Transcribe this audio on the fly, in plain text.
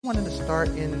I wanted to start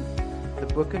in the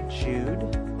book of Jude.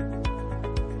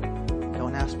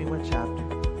 Don't ask me what chapter.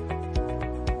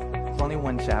 There's only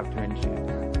one chapter in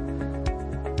Jude.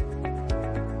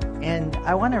 And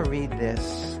I want to read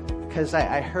this because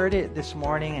I heard it this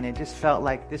morning and it just felt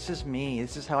like this is me.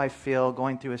 This is how I feel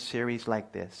going through a series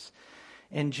like this.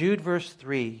 In Jude verse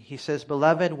 3, he says,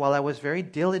 "Beloved, while I was very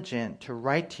diligent to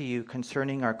write to you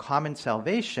concerning our common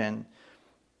salvation,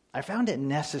 I found it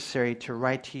necessary to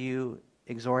write to you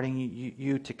exhorting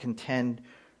you to contend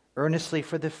earnestly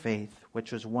for the faith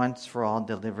which was once for all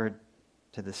delivered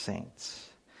to the saints."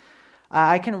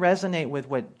 I can resonate with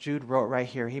what Jude wrote right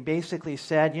here. He basically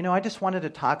said, I just wanted to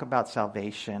talk about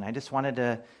salvation. I just wanted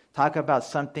to talk about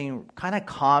something kind of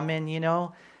common,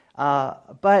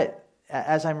 but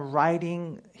as I'm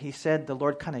writing, he said the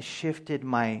Lord kind of shifted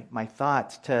my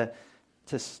thoughts to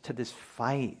this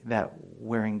fight that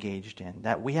we're engaged in,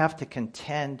 that we have to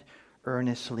contend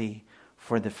earnestly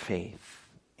for the faith.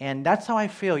 And that's how I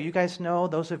feel. You guys know,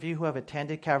 those of you who have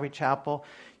attended Calvary Chapel,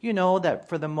 you know that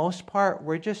for the most part,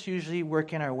 we're just usually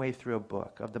working our way through a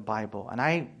book of the Bible. And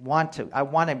I want to,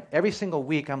 every single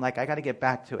week, I'm like, I got to get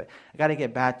back to it.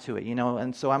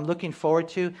 And so I'm looking forward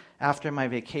to, after my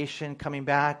vacation, coming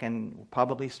back and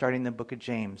probably starting the book of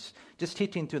James, just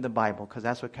teaching through the Bible, because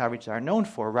that's what Calvary's are known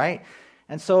for, right?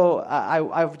 And so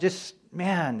I've just,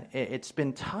 it's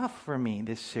been tough for me,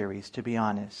 this series, to be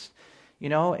honest.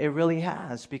 It really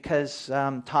has, because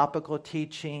topical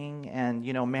teaching and,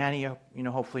 Manny,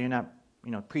 hopefully you're not,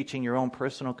 preaching your own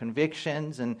personal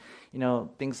convictions and,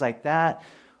 things like that.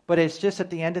 But it's just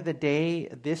at the end of the day,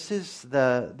 this is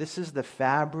the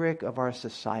fabric of our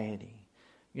society.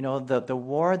 The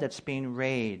war that's being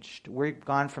waged. We've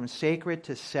gone from sacred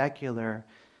to secular,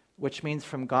 which means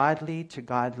from godly to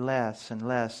godless and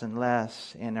less and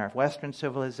less in our Western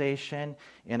civilization,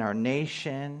 in our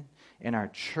nation, in our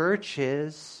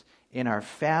churches, in our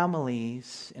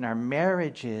families, in our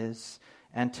marriages,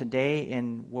 and today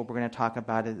in what we're going to talk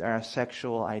about is our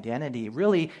sexual identity.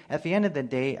 Really, at the end of the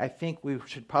day, I think we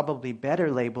should probably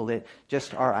better label it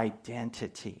just our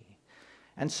identity.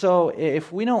 And so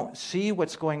if we don't see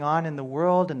what's going on in the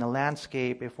world and the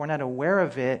landscape, if we're not aware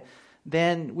of it,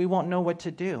 then we won't know what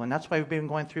to do. And that's why we've been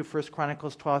going through 1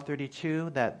 Chronicles 12:32,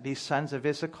 that these sons of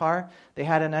Issachar, they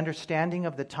had an understanding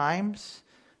of the times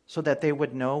so that they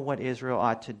would know what Israel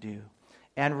ought to do.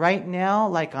 And right now,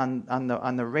 like on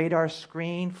the radar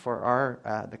screen for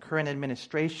our the current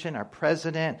administration, our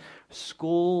president,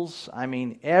 schools,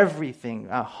 everything,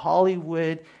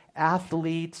 Hollywood,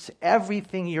 athletes,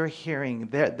 everything you're hearing,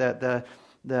 the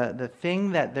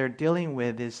thing that they're dealing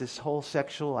with is this whole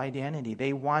sexual identity.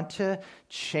 They want to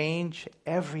change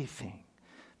everything.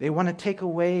 They want to take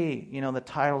away, the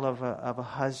title of a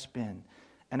husband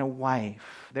and a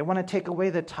wife. They want to take away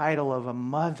the title of a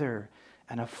mother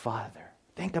and a father.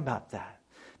 Think about that.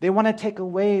 They want to take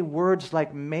away words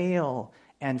like male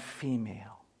and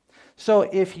female. So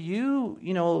if you,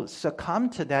 succumb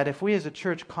to that, if we as a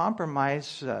church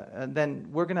compromise, then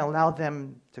we're going to allow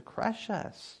them to crush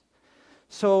us.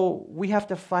 So we have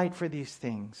to fight for these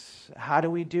things. How do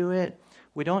we do it?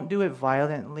 We don't do it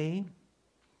violently.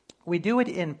 We do it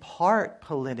in part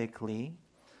politically,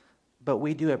 but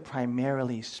we do it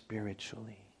primarily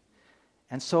spiritually.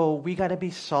 And so we got to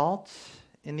be salt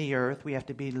in the earth. We have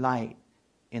to be light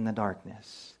in the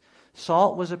darkness.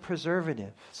 Salt was a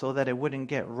preservative so that it wouldn't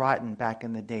get rotten back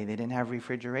in the day. They didn't have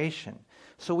refrigeration.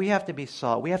 So we have to be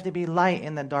salt. We have to be light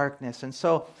in the darkness. And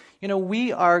so,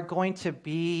 we are going to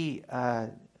be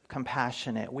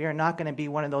compassionate. We are not going to be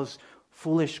one of those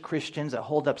foolish Christians that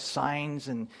hold up signs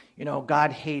and,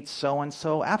 God hates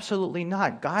so-and-so. Absolutely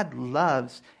not. God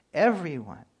loves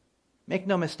everyone. Make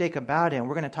no mistake about it. And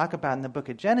we're going to talk about in the book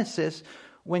of Genesis,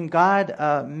 when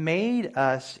God made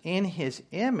us in His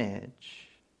image,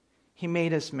 He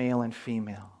made us male and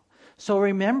female. So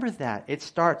remember that. It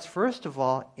starts, first of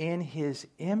all, in His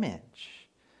image.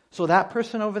 So that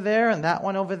person over there, and that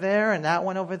one over there, and that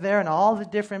one over there, and all the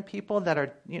different people that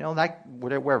are,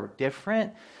 we're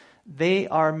different, they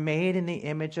are made in the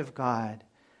image of God.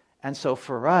 And so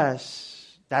for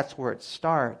us, that's where it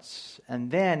starts.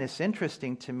 And then it's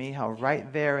interesting to me how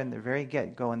right there in the very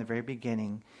get-go, in the very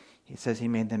beginning, He says He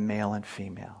made them male and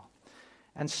female.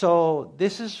 And so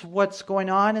this is what's going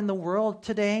on in the world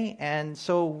today. And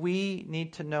so we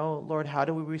need to know, Lord, how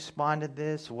do we respond to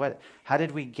this? How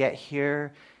did we get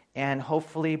here? And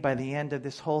hopefully by the end of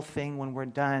this whole thing, when we're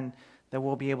done, that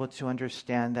we'll be able to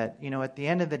understand that, at the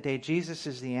end of the day, Jesus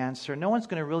is the answer. No one's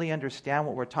going to really understand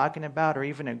what we're talking about or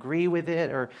even agree with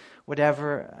it or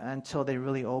whatever until they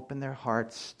really open their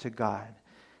hearts to God.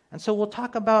 And so we'll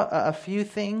talk about a few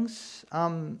things.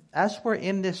 As we're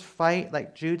in this fight,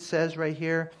 like Jude says right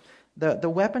here, the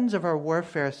weapons of our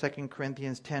warfare, 2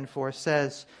 Corinthians 10:4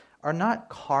 says, are not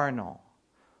carnal,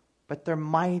 but they're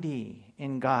mighty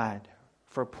in God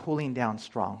for pulling down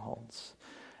strongholds.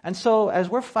 And so as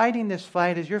we're fighting this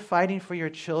fight, as you're fighting for your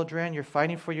children, you're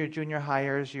fighting for your junior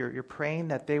hires, you're praying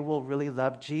that they will really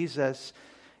love Jesus.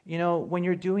 You know, when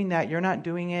you're doing that, you're not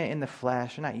doing it in the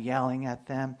flesh. You're not yelling at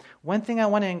them. One thing I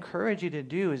want to encourage you to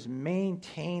do is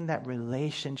maintain that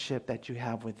relationship that you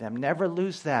have with them. Never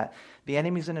lose that. The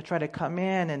enemy's going to try to come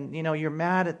in and, you know, you're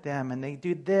mad at them and they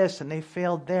do this and they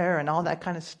failed there and all that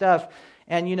kind of stuff.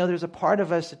 And, you know, there's a part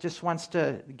of us that just wants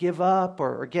to give up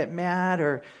or get mad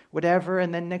or whatever.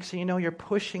 And then next thing you know, you're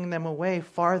pushing them away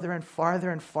farther and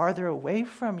farther and farther away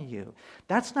from you.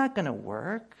 That's not going to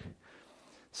work.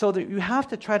 So that you have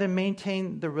to try to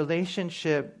maintain the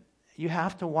relationship. You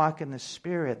have to walk in the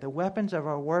Spirit. The weapons of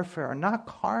our warfare are not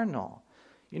carnal.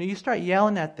 You know, you start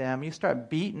yelling at them, you start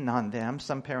beating on them.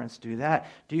 Some parents do that.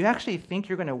 Do you actually think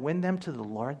you're going to win them to the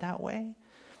Lord that way?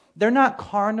 They're not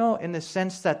carnal in the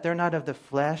sense that they're not of the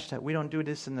flesh, that we don't do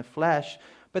this in the flesh.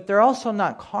 But they're also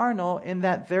not carnal in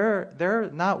that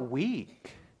they're not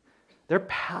weak. They're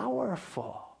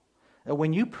powerful. And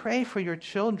when you pray for your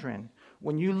children,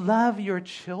 when you love your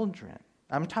children,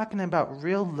 I'm talking about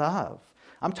real love.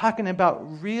 I'm talking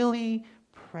about really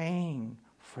praying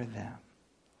for them.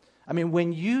 I mean,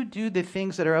 when you do the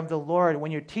things that are of the Lord,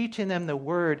 when you're teaching them the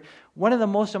Word, one of the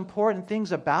most important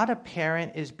things about a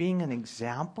parent is being an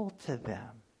example to them.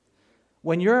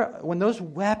 When those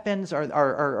weapons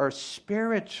are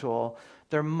spiritual,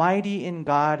 they're mighty in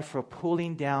God for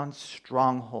pulling down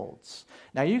strongholds.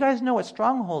 Now, you guys know what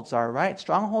strongholds are, right?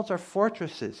 Strongholds are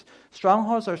fortresses.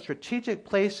 Strongholds are strategic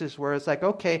places where it's like,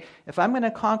 okay, if I'm going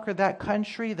to conquer that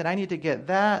country, then I need to get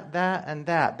that, and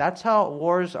that. That's how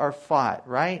wars are fought,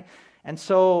 right? And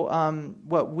so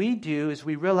what we do is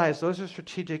we realize those are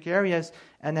strategic areas,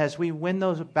 and as we win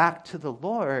those back to the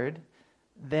Lord,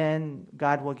 then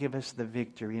God will give us the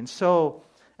victory. And so,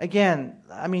 again,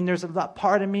 I mean, there's a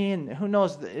part of me, and who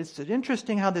knows, it's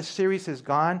interesting how this series has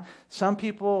gone. Some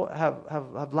people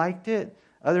have liked it.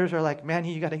 Others are like, man,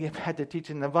 you got to get back to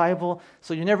teaching the Bible.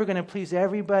 So you're never going to please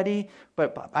everybody.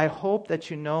 But I hope that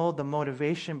you know the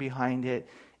motivation behind it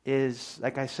is,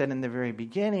 like I said in the very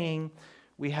beginning,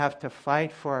 we have to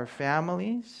fight for our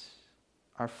families,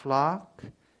 our flock,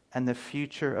 and the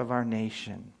future of our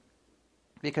nation.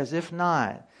 Because if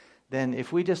not, then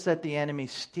if we just let the enemy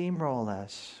steamroll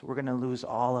us, we're going to lose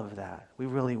all of that. We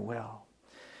really will.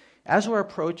 As we're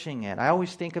approaching it, I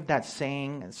always think of that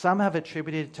saying, some have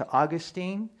attributed it to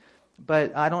Augustine,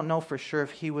 but I don't know for sure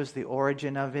if he was the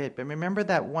origin of it. But remember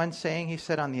that one saying he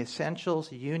said, on the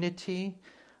essentials, unity,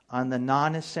 on the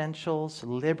non-essentials,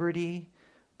 liberty,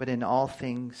 but in all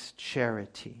things,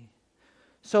 charity.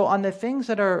 So on the things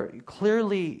that are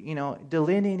clearly,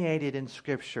 delineated in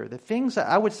Scripture, the things that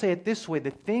I would say it this way,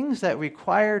 the things that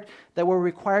were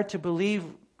required to believe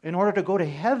in order to go to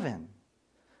heaven,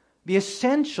 the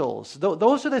essentials,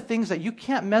 those are the things that you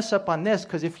can't mess up on this,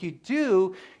 because if you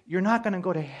do, you're not going to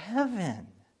go to heaven.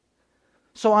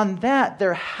 So on that,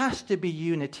 there has to be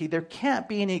unity. There can't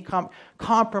be any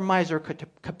compromise or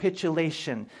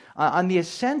capitulation. On the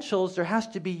essentials, there has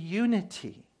to be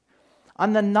unity.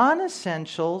 On the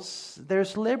non-essentials,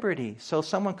 there's liberty. So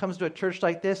someone comes to a church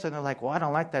like this and they're like, well, I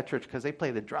don't like that church because they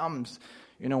play the drums,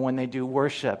 when they do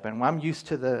worship. And I'm used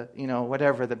to the,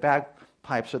 the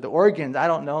bagpipes or the organs. I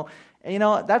don't know.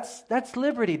 That's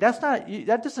liberty.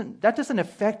 That doesn't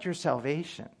affect your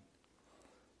salvation.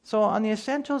 So on the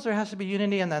essentials, there has to be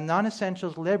unity, and the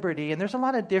non-essentials, liberty. And there's a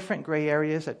lot of different gray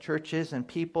areas that churches and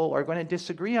people are going to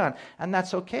disagree on. And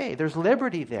that's okay. There's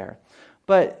liberty there.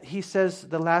 But he says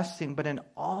the last thing, but in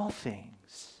all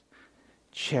things,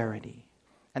 charity.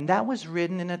 And that was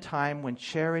written in a time when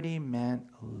charity meant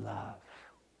love.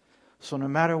 So no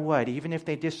matter what, even if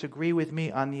they disagree with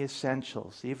me on the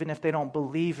essentials, even if they don't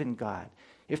believe in God,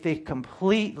 if they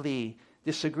completely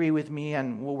disagree with me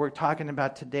on what we're talking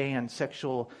about today on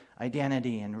sexual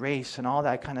identity and race and all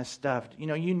that kind of stuff, you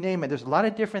name it. There's a lot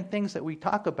of different things that we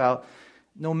talk about.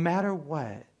 No matter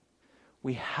what,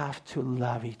 we have to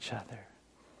love each other.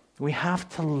 We have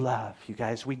to love, you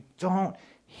guys. We don't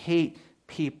hate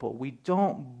people. We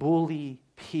don't bully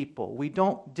people. We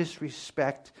don't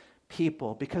disrespect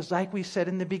people. Because like we said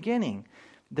in the beginning,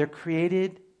 they're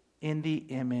created in the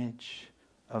image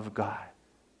of God.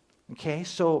 Okay,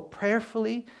 so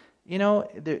prayerfully,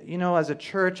 As a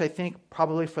church, I think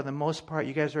probably for the most part,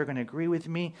 you guys are going to agree with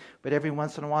me. But every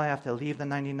once in a while, I have to leave the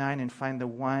 99 and find the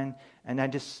one. And I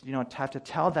just, have to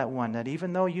tell that one that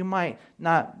even though you might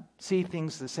not see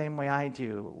things the same way I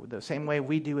do, the same way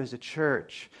we do as a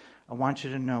church, I want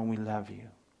you to know we love you.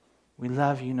 We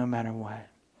love you no matter what.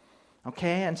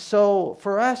 Okay? And so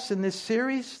for us in this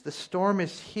series, the storm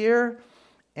is here.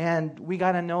 And we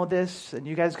got to know this, and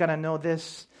you guys got to know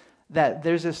this, that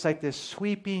there's this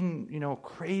sweeping,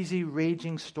 crazy,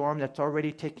 raging storm that's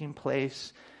already taking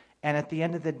place. And at the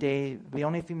end of the day, the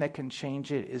only thing that can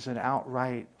change it is an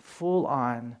outright,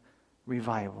 full-on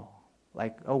revival,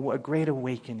 like a great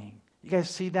awakening. You guys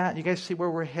see that? You guys see where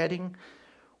we're heading?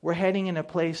 We're heading in a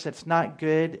place that's not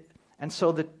good. And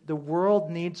so the world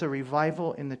needs a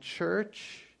revival in the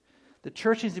church. The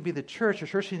church needs to be the church. The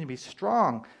church needs to be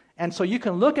strong. And so you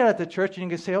can look at the church and you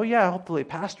can say, oh yeah, hopefully the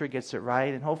pastor gets it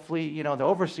right. And hopefully, the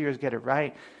overseers get it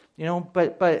right.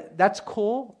 But that's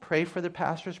cool. Pray for the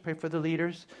pastors, pray for the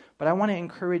leaders. But I want to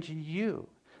encourage you.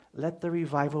 Let the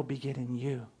revival begin in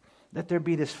you. Let there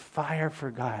be this fire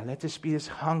for God. Let this be this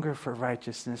hunger for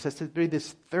righteousness. Let there be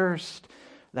this thirst.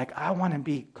 Like, I want to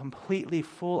be completely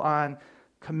full on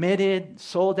committed,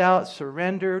 sold out,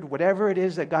 surrendered, whatever it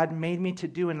is that God made me to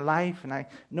do in life. And I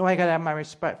know I got to have my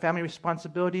family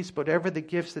responsibilities, but whatever the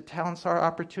gifts, the talents are,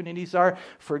 opportunities are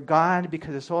for God,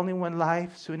 because it's only one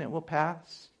life, soon it will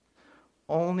pass.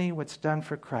 Only what's done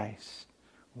for Christ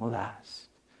will last.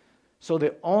 So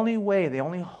the only way, the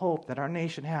only hope that our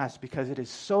nation has, because it is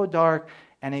so dark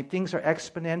and things are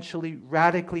exponentially,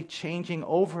 radically changing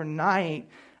overnight.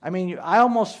 I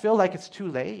almost feel like it's too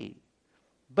late.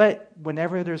 But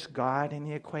whenever there's God in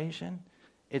the equation,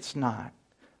 it's not.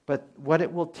 But what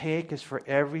it will take is for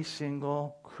every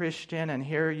single Christian, and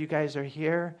here you guys are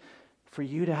here, for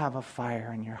you to have a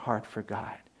fire in your heart for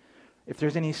God. If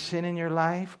there's any sin in your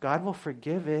life, God will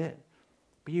forgive it.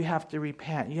 But you have to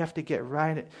repent. You have to get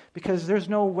right. Because there's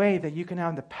no way that you can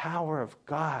have the power of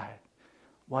God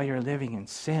while you're living in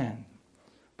sin.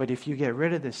 But if you get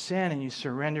rid of the sin and you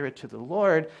surrender it to the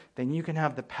Lord, then you can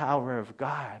have the power of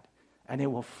God. And it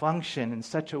will function in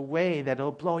such a way that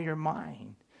it'll blow your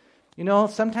mind.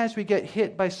 Sometimes we get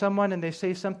hit by someone and they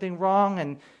say something wrong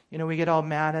and, we get all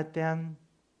mad at them.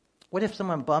 What if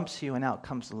someone bumps you and out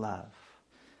comes love?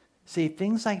 See,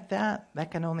 things like that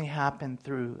can only happen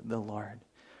through the Lord.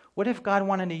 What if God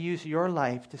wanted to use your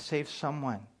life to save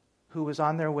someone who was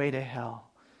on their way to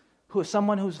hell?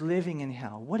 Someone who's living in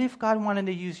hell? What if God wanted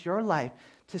to use your life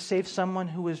to save someone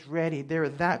who is ready? They're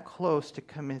that close to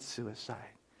commit suicide.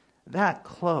 That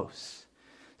close.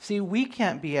 See, we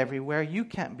can't be everywhere. You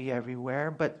can't be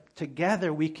everywhere. But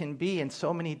together we can be in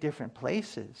so many different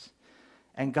places.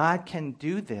 And God can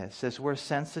do this as we're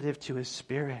sensitive to His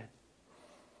Spirit.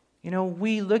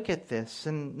 We look at this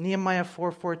in Nehemiah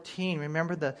 4:14.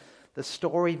 Remember the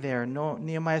story there.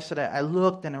 Nehemiah said, I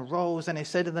looked and arose and I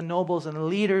said to the nobles and the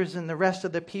leaders and the rest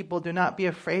of the people, do not be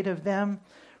afraid of them.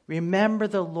 Remember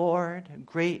the Lord,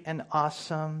 great and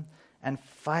awesome, and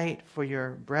fight for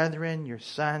your brethren, your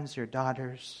sons, your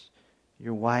daughters,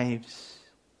 your wives,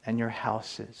 and your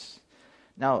houses.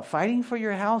 Now, fighting for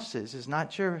your houses is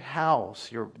not your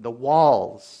house, the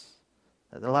walls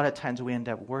that a lot of times we end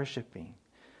up worshiping.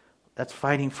 That's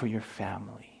fighting for your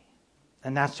family.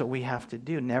 And that's what we have to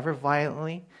do. Never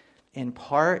violently. In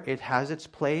part, it has its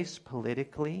place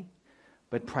politically,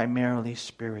 but primarily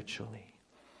spiritually.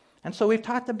 And so we've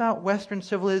talked about Western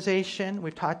civilization.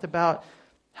 We've talked about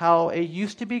how it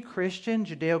used to be Christian,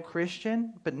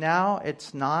 Judeo-Christian, but now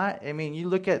it's not. You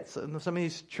look at some of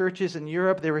these churches in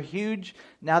Europe, they were huge.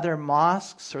 Now they're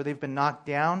mosques or they've been knocked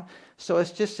down. So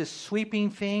it's just this sweeping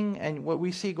thing. And what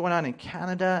we see going on in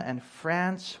Canada and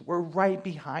France, we're right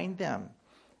behind them.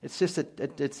 It's just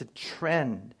it's a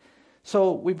trend.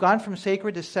 So we've gone from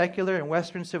sacred to secular in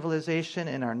Western civilization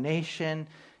in our nation.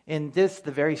 In this,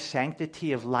 the very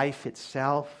sanctity of life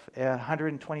itself,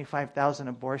 125,000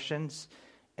 abortions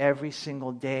every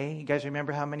single day. You guys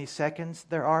remember how many seconds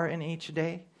there are in each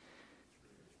day?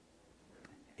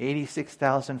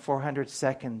 86,400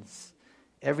 seconds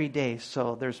every day.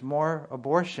 So there's more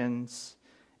abortions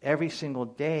every single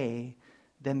day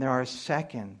than there are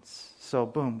seconds. So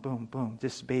boom, boom, boom,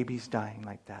 this baby's dying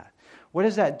like that. What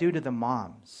does that do to the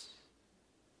moms?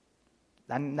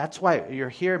 And that's why you're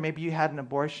here. Maybe you had an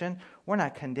abortion. We're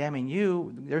not condemning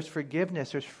you. There's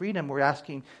forgiveness. There's freedom. We're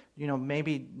asking,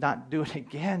 maybe not do it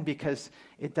again because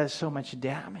it does so much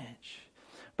damage.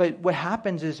 But what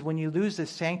happens is when you lose the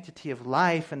sanctity of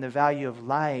life and the value of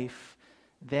life,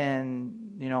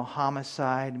 then,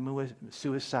 homicide,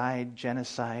 suicide,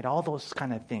 genocide, all those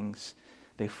kind of things,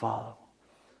 they follow.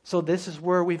 So this is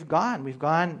where we've gone. We've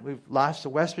lost the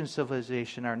Western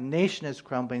civilization. Our nation is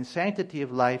crumbling. Sanctity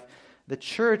of life. The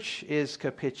church is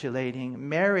capitulating.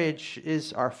 Marriage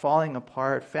are falling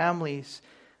apart. Families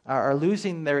are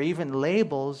losing their even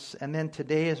labels. And then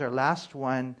today is our last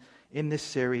one in this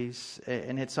series.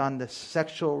 And it's on the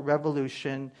sexual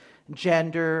revolution,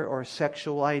 gender or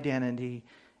sexual identity.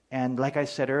 And like I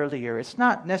said earlier, it's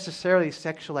not necessarily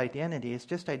sexual identity. It's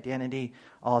just identity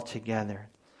altogether.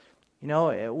 You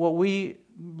know, it was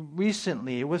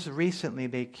recently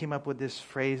they came up with this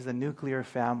phrase, the nuclear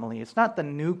family. It's not the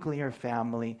nuclear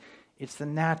family, it's the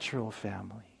natural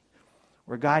family,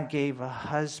 where God gave a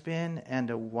husband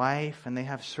and a wife, and they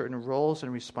have certain roles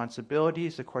and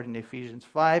responsibilities according to Ephesians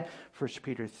 5, 1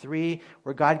 Peter 3,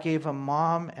 where God gave a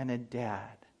mom and a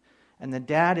dad. And the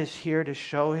dad is here to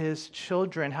show his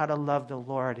children how to love the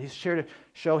Lord. He's here to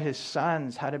show his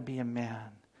sons how to be a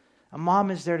man. A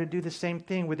mom is there to do the same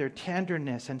thing with her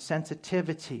tenderness and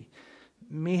sensitivity.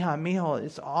 Mija, mijo,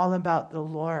 it's all about the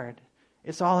Lord.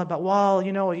 It's all about, well,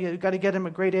 you know, you've got to get them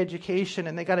a great education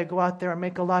and they got to go out there and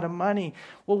make a lot of money.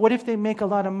 Well, what if they make a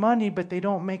lot of money but they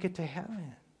don't make it to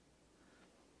heaven?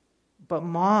 But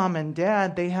mom and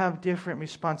dad, they have different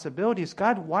responsibilities.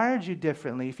 God wired you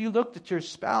differently. If you looked at your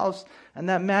spouse and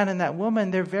that man and that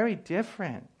woman, they're very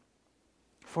different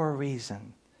for a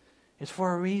reason. It's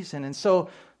for a reason. And so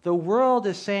the world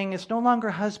is saying it's no longer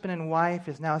husband and wife,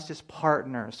 it's just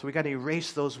partners. So we got to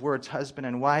erase those words, husband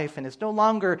and wife, and it's no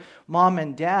longer mom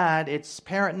and dad, it's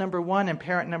parent number 1 and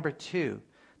parent number 2.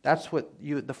 That's what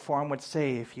the form would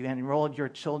say if you enrolled your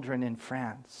children in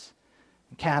France,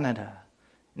 in Canada.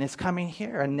 And it's coming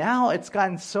here. And now it's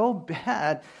gotten so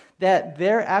bad that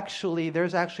there's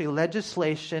actually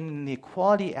legislation in the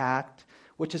Equality Act,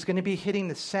 which is going to be hitting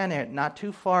the Senate not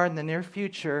too far in the near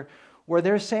future, where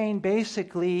they're saying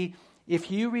basically,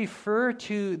 if you refer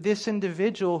to this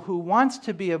individual who wants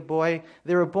to be a boy,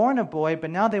 they were born a boy, but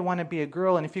now they want to be a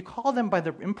girl, and if you call them by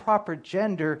the improper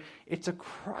gender, it's a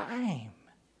crime.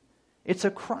 It's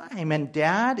a crime. And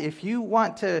dad, if you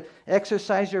want to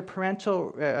exercise your parental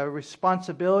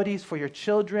responsibilities for your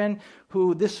children,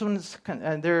 who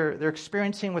they're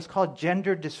experiencing what's called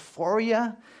gender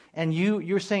dysphoria, and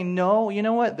you're saying, no, you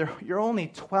know what, you're only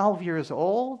 12 years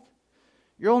old.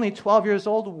 You're only 12 years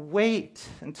old. Wait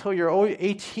until you're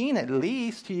 18 at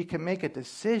least till you can make a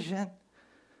decision.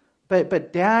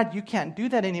 But dad, you can't do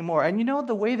that anymore. And you know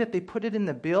the way that they put it in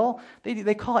the bill?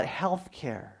 They call it health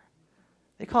care.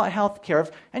 They call it health care.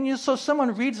 And so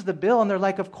someone reads the bill and they're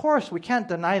like, of course, we can't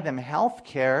deny them health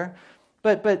care.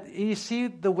 But you see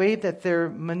the way that they're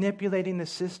manipulating the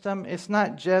system? It's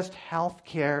not just health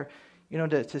care,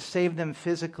 to save them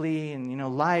physically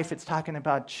and, life. It's talking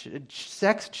about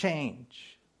sex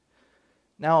change.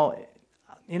 Now,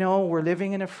 we're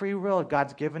living in a free world.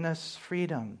 God's given us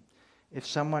freedom. If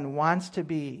someone wants to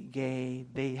be gay,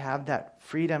 they have that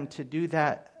freedom to do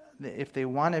that. If they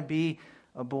want to be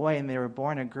a boy and they were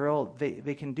born a girl,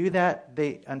 they can do that.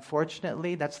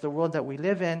 Unfortunately, that's the world that we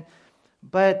live in.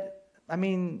 But, at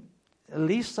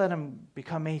least let them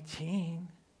become 18.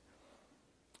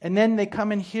 And then they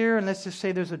come in here, and let's just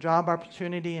say there's a job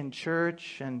opportunity in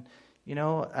church, and,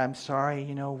 I'm sorry,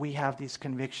 we have these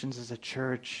convictions as a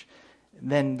church.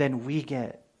 Then we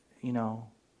get,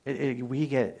 we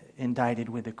get indicted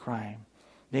with a crime.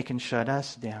 They can shut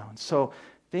us down. So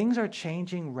things are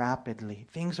changing rapidly.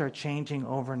 Things are changing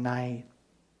overnight.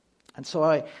 And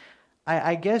so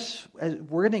I guess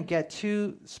we're going to get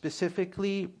to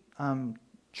specifically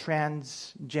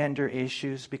transgender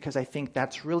issues, because I think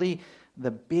that's really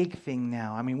the big thing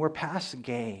now. We're past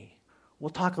gay. We'll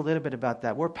talk a little bit about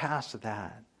that. We're past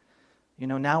that.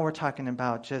 Now we're talking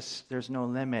about just there's no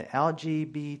limit.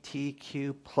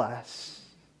 LGBTQ+,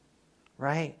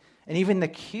 right? And even the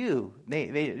Q,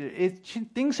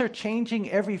 things are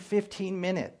changing every 15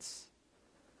 minutes.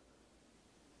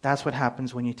 That's what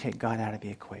happens when you take God out of the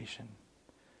equation.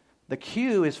 The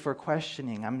Q is for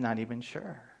questioning. I'm not even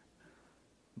sure.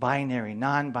 Binary,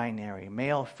 non-binary,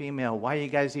 male, female. Why do you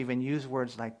guys even use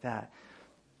words like that?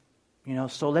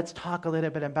 So let's talk a little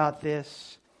bit about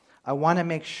this. I want to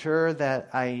make sure that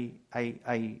I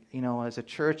as a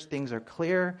church, things are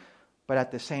clear. But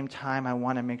at the same time, I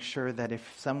want to make sure that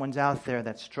if someone's out there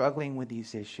that's struggling with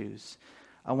these issues,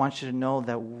 I want you to know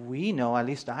that we know, at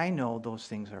least I know, those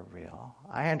things are real.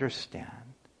 I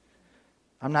understand.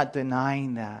 I'm not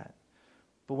denying that.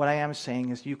 But what I am saying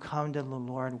is you come to the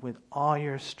Lord with all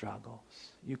your struggles.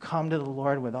 You come to the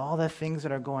Lord with all the things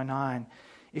that are going on.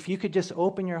 If you could just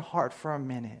open your heart for a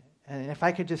minute, and if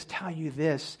I could just tell you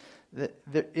this,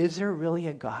 is there really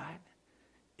a God?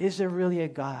 Is there really a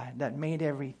God that made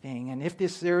everything? And if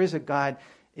there is a God,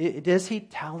 Does he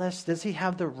tell us? Does he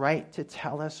have the right to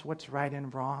tell us what's right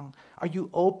and wrong? Are you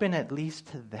open at least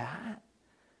to that?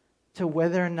 To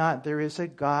whether or not there is a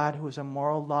God who is a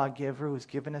moral lawgiver, who's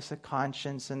given us a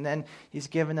conscience, and then he's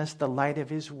given us the light of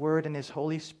his word and his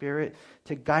Holy Spirit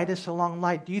to guide us along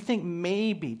light. Do you think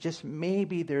maybe, just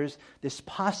maybe, there's this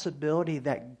possibility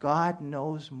that God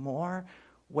knows more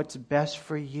what's best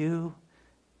for you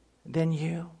than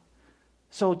you?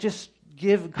 So just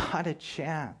give God a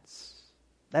chance.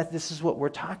 This is what we're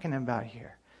talking about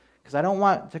here. Because I don't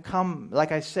want to come,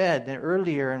 like I said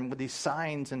earlier, and with these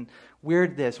signs and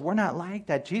weird this. We're not like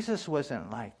that. Jesus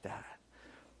wasn't like that.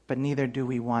 But neither do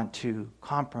we want to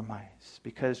compromise.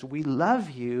 Because we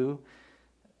love you,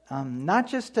 not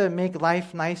just to make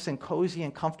life nice and cozy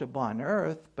and comfortable on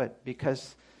earth, but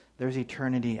because there's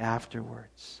eternity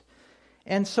afterwards.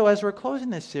 And so as we're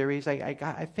closing this series,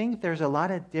 I think there's a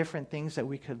lot of different things that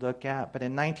we could look at. But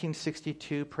in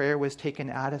 1962, prayer was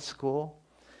taken out of school.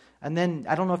 And then,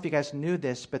 I don't know if you guys knew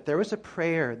this, but there was a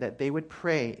prayer that they would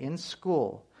pray in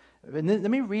school. Let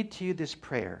me read to you this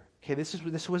prayer. Okay,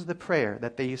 this was the prayer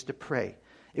that they used to pray.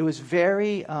 It was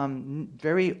very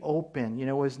open.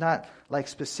 It was not like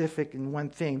specific in one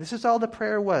thing. This is all the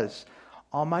prayer was.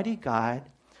 Almighty God,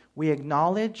 we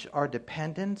acknowledge our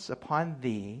dependence upon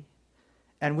Thee,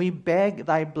 and we beg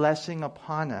Thy blessing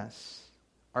upon us,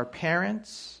 our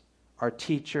parents, our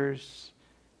teachers,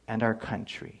 and our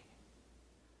country.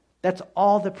 That's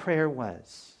all the prayer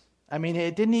was. I mean,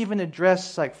 it didn't even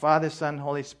address like Father, Son,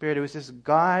 Holy Spirit. It was just,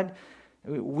 God,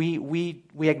 we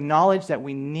acknowledge that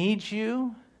we need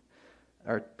you,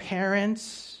 our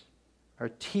parents, our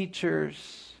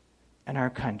teachers, and our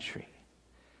country.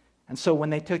 And so when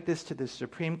they took this to the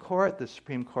Supreme Court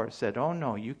said, oh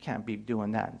no, you can't be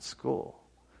doing that in school.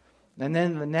 And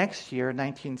then the next year,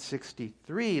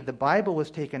 1963, the Bible was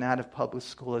taken out of public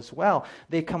school as well.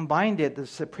 They combined it, the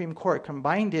Supreme Court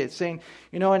combined it, saying,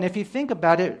 and if you think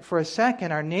about it for a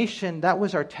second, our nation, that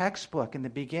was our textbook in the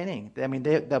beginning. I mean,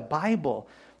 the Bible,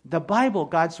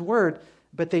 God's Word,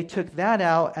 but they took that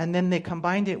out and then they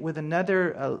combined it with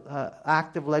another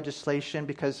act of legislation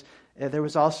because there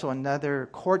was also another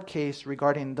court case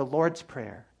regarding the Lord's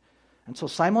Prayer. And so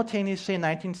simultaneously in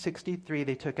 1963,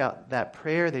 they took out that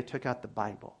prayer, they took out the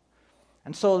Bible.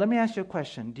 And so let me ask you a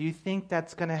question. Do you think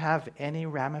that's going to have any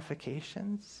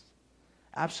ramifications?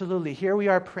 Absolutely. Here we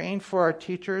are praying for our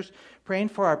teachers, praying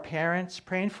for our parents,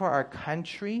 praying for our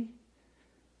country.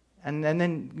 And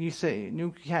then you say,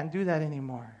 you can't do that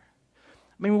anymore.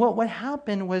 I mean, what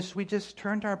happened was we just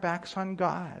turned our backs on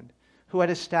God, who had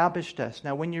established us.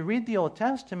 Now, when you read the Old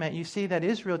Testament, you see that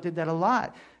Israel did that a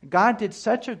lot. God did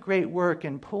such a great work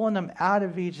in pulling them out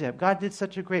of Egypt. God did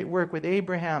such a great work with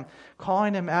Abraham,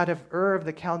 calling him out of Ur of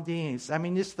the Chaldees. I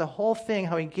mean, just the whole thing,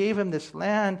 how he gave him this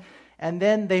land, and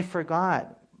then they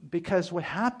forgot. Because what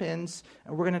happens,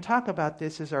 and we're going to talk about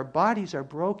this, is our bodies are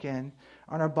broken,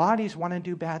 and our bodies want to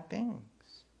do bad things.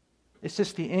 It's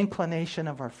just the inclination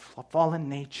of our fallen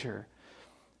nature.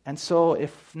 And so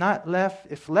if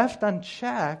left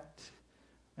unchecked,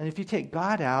 and if you take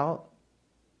God out,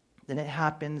 then it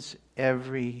happens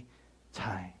every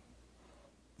time.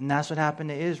 And that's what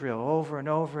happened to Israel over and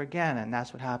over again, and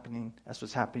that's what's happening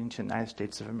to the United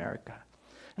States of America.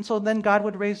 And so then God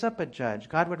would raise up a judge.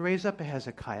 God would raise up a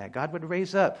Hezekiah. God would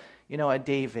raise up, a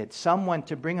David, someone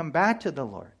to bring them back to the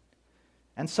Lord.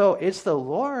 And so it's the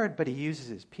Lord, but he uses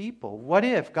his people. What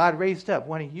if God raised up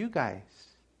one of you guys?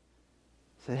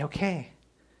 Say, okay,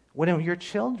 what are your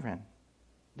children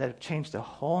that have changed the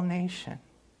whole nation?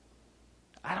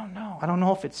 I don't know. I don't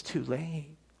know if it's too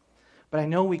late. But I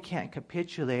know we can't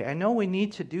capitulate. I know we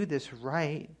need to do this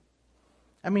right.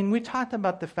 I mean, we talked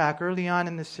about the fact early on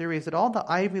in the series that all the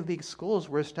Ivy League schools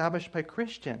were established by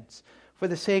Christians for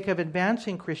the sake of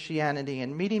advancing Christianity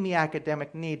and meeting the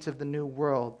academic needs of the new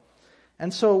world.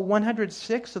 And so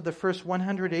 106 of the first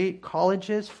 108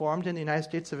 colleges formed in the United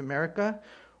States of America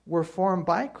were formed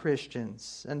by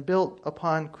Christians and built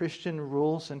upon Christian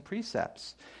rules and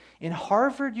precepts. In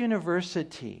Harvard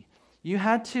University,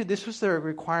 this was the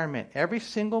requirement. Every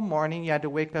single morning you had to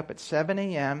wake up at 7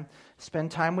 a.m.,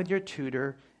 spend time with your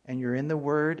tutor, and you're in the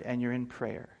Word and you're in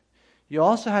prayer. You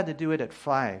also had to do it at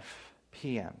 5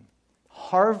 p.m.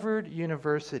 Harvard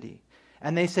University.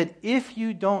 And they said, if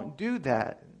you don't do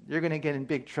that, you're going to get in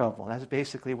big trouble. That's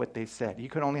basically what they said. You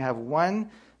could only have one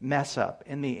mess up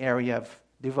in the area of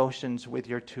devotions with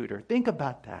your tutor. Think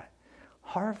about that.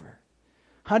 Harvard.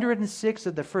 106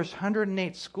 of the first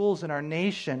 108 schools in our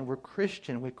nation were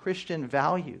Christian, with Christian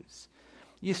values.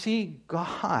 You see,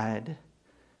 God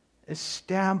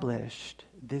established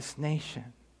this nation.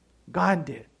 God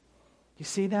did. You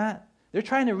see that? They're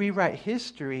trying to rewrite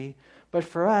history, But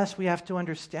for us, we have to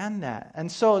understand that. And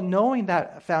so knowing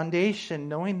that foundation,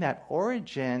 knowing that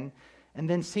origin, and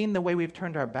then seeing the way we've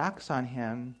turned our backs on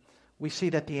him, we see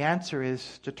that the answer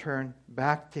is to turn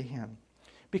back to him.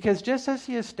 Because just as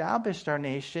he established our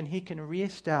nation, he can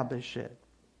reestablish it.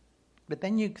 But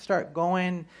then you start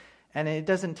going, and it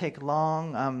doesn't take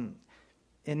long.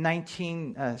 In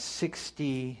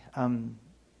 1960,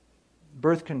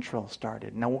 birth control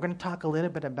started. Now, we're going to talk a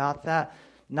little bit about that.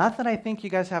 Not that I think you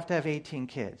guys have to have 18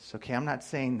 kids, okay? I'm not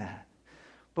saying that.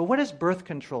 But what does birth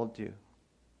control do?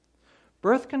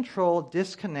 Birth control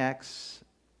disconnects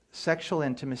sexual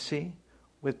intimacy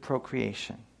with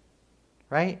procreation,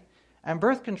 right? And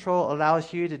birth control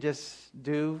allows you to just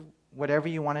do whatever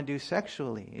you want to do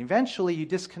sexually. Eventually, you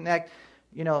disconnect,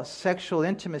 sexual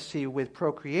intimacy with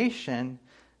procreation.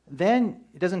 Then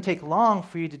it doesn't take long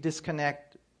for you to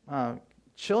disconnect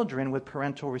children with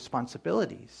parental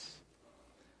responsibilities.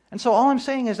 And so all I'm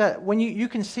saying is that when you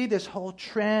can see this whole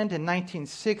trend in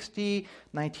 1960,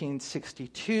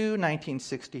 1962,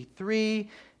 1963,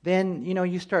 then,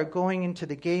 you start going into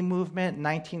the gay movement in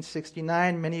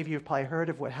 1969. Many of you have probably heard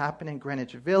of what happened in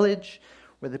Greenwich Village,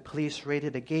 where the police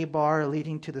raided a gay bar,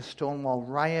 leading to the Stonewall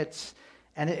riots.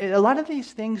 And a lot of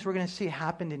these things we're going to see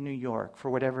happened in New York for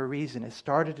whatever reason. It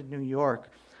started in New York.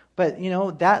 But,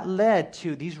 that led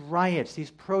to these riots,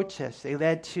 these protests. They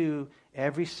led to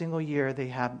every single year they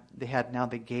had now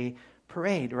the gay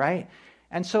parade, right?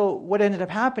 And so what ended up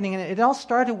happening, and it all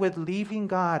started with leaving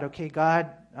God. Okay,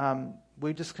 God,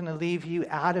 we're just going to leave you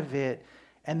out of it.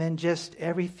 And then just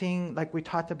everything, like we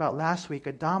talked about last week,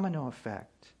 a domino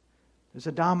effect. There's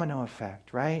a domino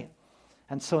effect, right?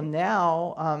 And so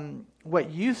now,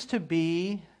 what used to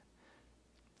be,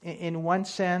 in one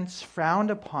sense,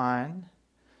 frowned upon,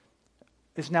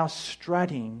 is now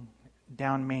strutting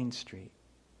down Main Street.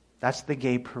 That's the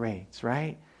gay parades,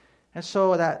 right? And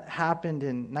so that happened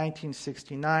in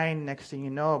 1969. Next thing you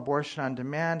know, abortion on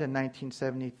demand in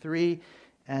 1973.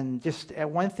 And just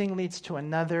one thing leads to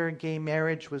another. Gay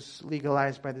marriage was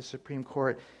legalized by the Supreme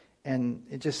Court. And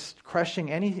it just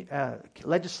crushing any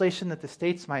legislation that the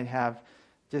states might have.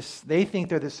 Just they think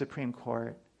they're the Supreme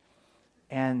Court.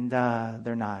 And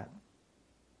they're not.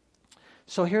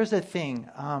 So here's the thing.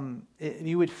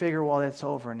 You would figure, well, it's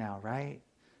over now, right?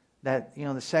 That,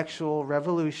 the sexual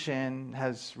revolution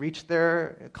has reached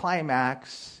their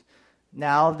climax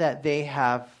now that they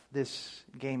have this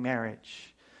gay marriage.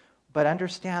 But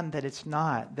understand that it's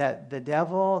not. That the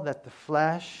devil, that the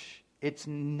flesh, it's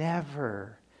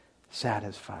never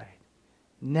satisfied.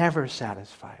 Never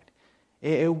satisfied.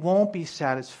 It won't be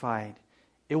satisfied.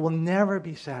 It will never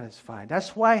be satisfied.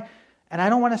 That's why, and I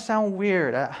don't want to sound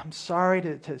weird. I'm sorry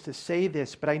to say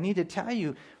this, but I need to tell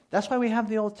you, that's why we have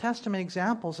the Old Testament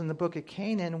examples in the book of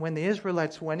Canaan when the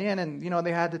Israelites went in and,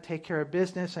 they had to take care of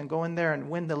business and go in there and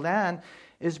win the land,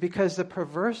 is because the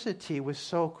perversity was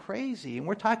so crazy. And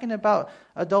we're talking about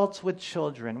adults with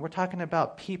children. We're talking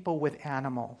about people with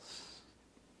animals.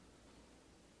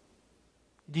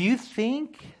 Do you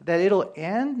think that it'll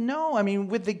end? No. I mean,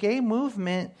 with the gay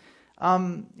movement,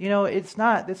 it's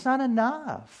not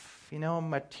enough.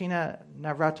 Martina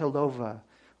Navratilova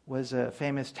was a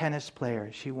famous tennis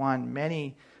player. She won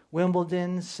many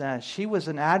Wimbledons. She was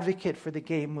an advocate for the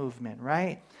gay movement,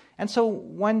 right? And so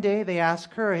one day they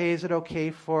asked her, hey, is it okay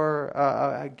for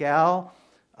a gal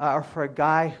or for a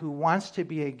guy who wants to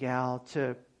be a gal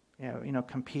to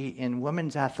compete in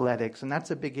women's athletics? And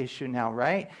that's a big issue now,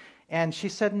 right? And she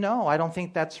said, no, I don't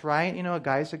think that's right. A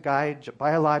guy's a guy.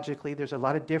 Biologically, there's a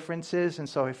lot of differences. And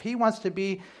so if he wants to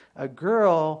be a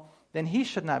girl, then he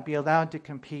should not be allowed to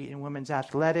compete in women's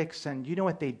athletics. And you know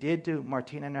what they did to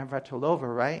Martina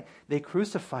Navratilova, right? They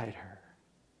crucified her.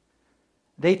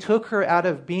 They took her out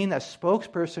of being a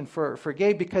spokesperson for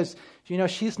gay because,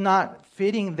 she's not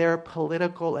fitting their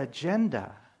political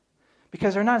agenda.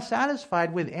 Because they're not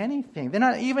satisfied with anything. They're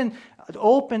not even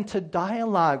open to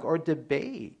dialogue or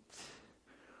debate.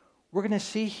 We're going to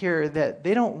see here that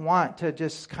they don't want to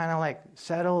just kind of like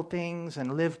settle things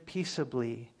and live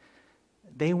peaceably.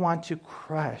 They want to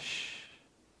crush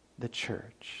the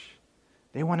church.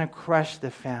 They want to crush the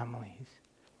families.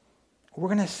 We're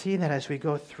going to see that as we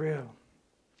go through.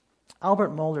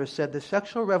 Albert Mohler said, the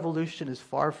sexual revolution is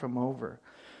far from over.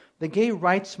 The gay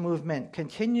rights movement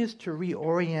continues to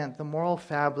reorient the moral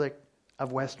fabric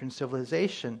of Western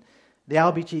civilization. The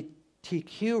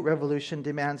LGBTQ revolution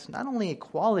demands not only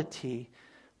equality,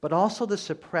 but also the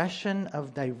suppression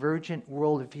of divergent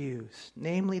worldviews,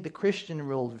 namely the Christian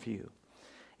worldview.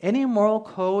 Any moral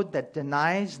code that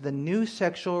denies the new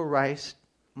sexual rights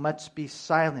must be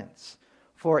silenced.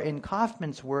 For in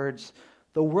Kaufman's words,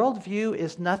 The worldview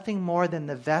is nothing more than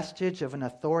the vestige of an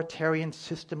authoritarian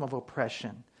system of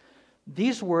oppression.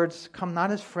 These words come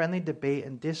not as friendly debate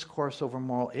and discourse over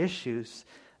moral issues.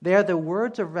 They are the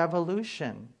words of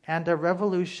revolution, and a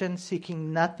revolution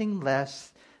seeking nothing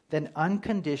less than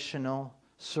unconditional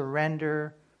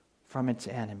surrender from its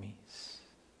enemies.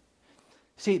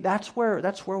 See, that's where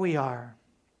we are.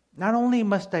 Not only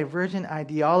must divergent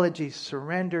ideologies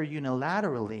surrender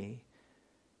unilaterally,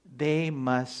 they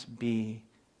must be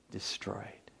destroyed.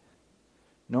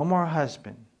 No more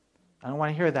husband. I don't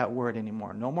want to hear that word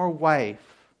anymore. No more wife.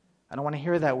 I don't want to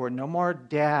hear that word. No more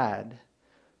dad.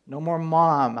 No more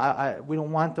mom. We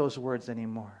don't want those words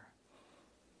anymore.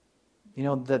 You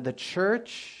know, the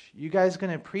church, you guys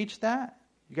going to preach that?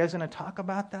 You guys going to talk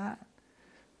about that?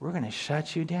 We're going to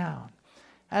shut you down.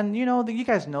 And you know, you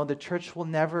guys know the church will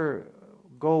never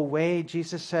go away.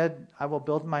 Jesus said, I will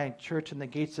build my church and the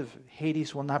gates of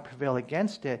Hades will not prevail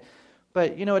against it.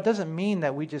 But, you know, it doesn't mean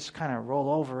that we just kind of roll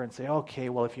over and say, okay,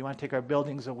 well, if you want to take our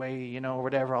buildings away, you know, or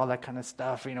whatever, all that kind of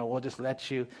stuff, you know, we'll just let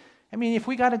you. I mean, if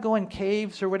we got to go in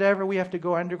caves or whatever, we have to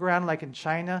go underground like in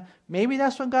China, maybe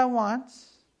that's what God wants.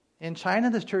 In China,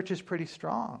 the church is pretty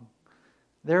strong.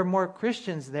 There are more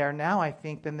Christians there now, I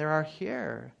think, than there are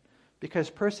here.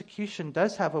 Because persecution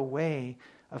does have a way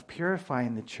of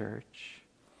purifying the church.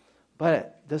 But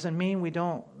it doesn't mean we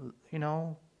don't, you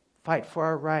know, fight for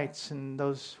our rights and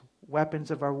those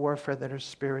weapons of our warfare that are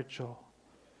spiritual.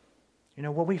 You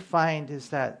know, what we find is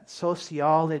that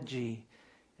sociology,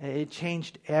 it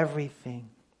changed everything,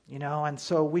 you know, and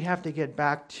so we have to get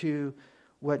back to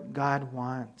what God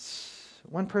wants.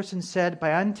 One person said, by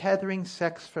untethering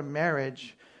sex from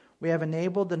marriage, we have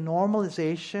enabled the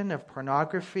normalization of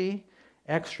pornography,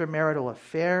 extramarital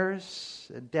affairs,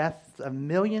 the death of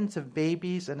millions of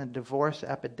babies, and a divorce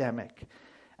epidemic.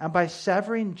 And by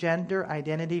severing gender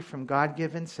identity from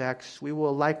God-given sex, we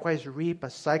will likewise reap a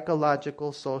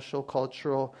psychological, social,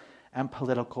 cultural, and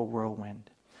political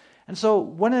whirlwind. And so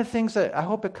one of the things that I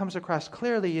hope it comes across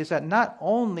clearly is that not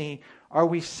only are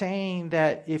we saying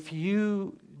that if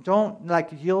you don't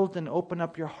yield and open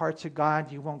up your heart to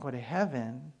God, you won't go to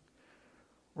heaven.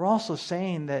 We're also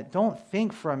saying that don't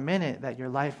think for a minute that your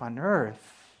life on earth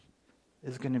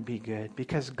is going to be good,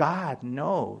 because God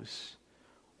knows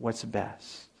what's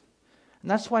best. And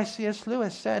that's why C.S.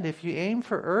 Lewis said, if you aim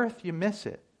for earth, you miss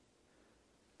it.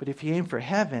 But if you aim for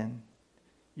heaven,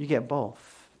 you get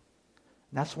both.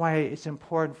 And that's why it's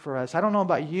important for us. I don't know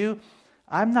about you.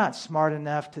 I'm not smart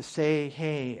enough to say,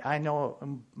 hey, I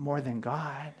know more than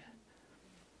God.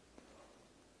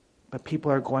 But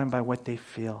people are going by what they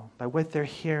feel, by what they're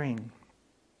hearing.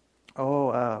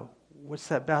 What's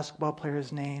that basketball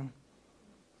player's name?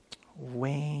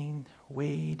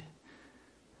 Wade.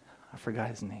 I forgot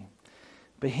his name.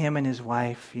 But him and his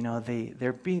wife, you know,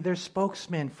 they're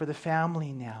spokesmen for the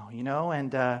family now, you know.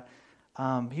 And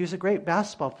he was a great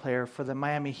basketball player for the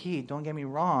Miami Heat. Don't get me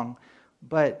wrong,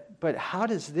 but how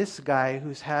does this guy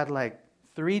who's had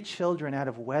 3 children out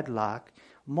of wedlock,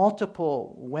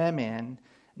 multiple women,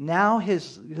 now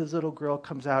his little girl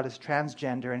comes out as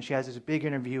transgender, and she has this big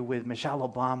interview with Michelle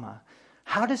Obama.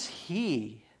 How does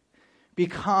he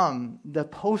become the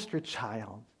poster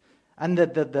child and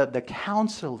the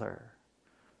counselor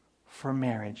for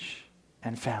marriage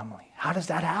and family? How does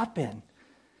that happen?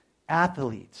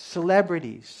 Athletes,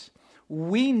 celebrities.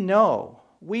 We know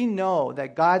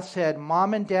that God said,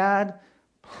 Mom and Dad,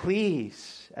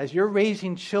 please, as you're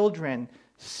raising children,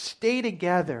 stay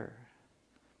together,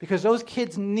 because those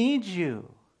kids need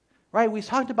you. Right? We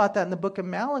talked about that in the book of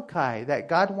Malachi, that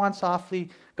God wants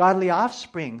godly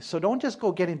offspring. So don't just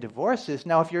go getting divorces.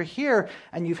 Now, if you're here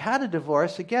and you've had a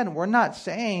divorce, again, we're not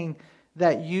saying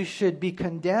that you should be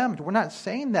condemned. We're not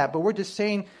saying that, but we're just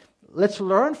saying, let's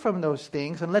learn from those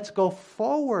things and let's go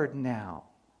forward now.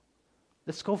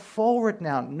 Let's go forward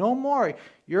now. No more.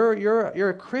 You're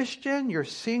a Christian. You're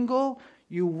single.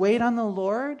 You wait on the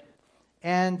Lord,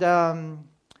 and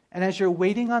as you're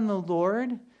waiting on the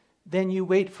Lord, then you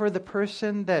wait for the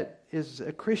person that is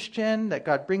a Christian that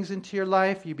God brings into your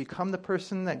life. You become the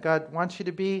person that God wants you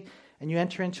to be, and you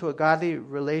enter into a godly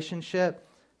relationship.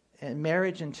 And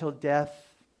marriage until death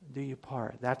do you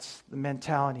part. That's the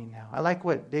mentality now. I like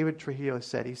what David Trujillo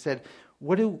said. He said,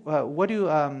 what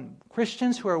do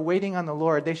Christians who are waiting on the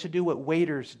Lord, they should do what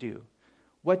waiters do.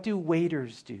 What do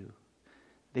waiters do?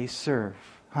 They serve.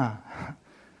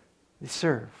 They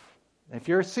serve. If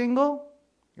you're single,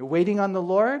 you're waiting on the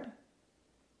Lord,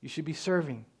 you should be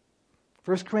serving.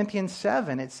 1 Corinthians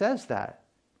 7, it says that.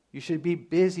 You should be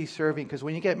busy serving, because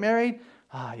when you get married,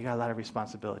 you got a lot of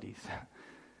responsibilities.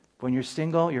 When you're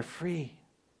single, you're free.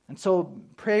 And so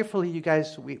prayerfully, you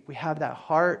guys, we have that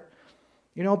heart.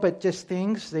 But just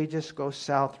things, they just go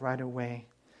south right away.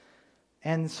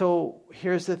 And so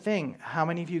here's the thing. How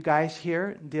many of you guys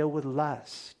here deal with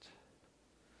lust?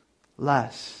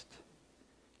 Lust.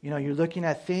 You're looking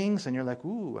at things and you're like,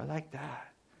 ooh, I like that.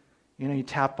 You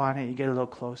tap on it, you get a little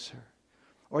closer.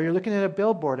 Or you're looking at a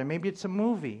billboard and maybe it's a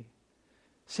movie.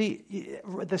 See,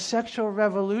 the sexual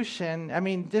revolution,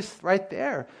 this right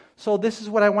there. So this is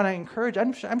what I want to encourage.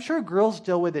 I'm sure girls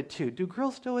deal with it too. Do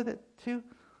girls deal with it too?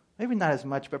 Maybe not as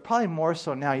much, but probably more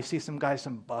so now. You see some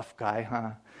buff guy,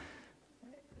 huh?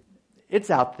 It's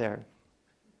out there.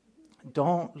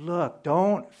 Don't look.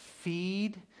 Don't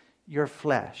feed your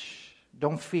flesh.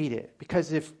 Don't feed it.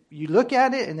 Because if you look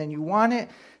at it and then you want it,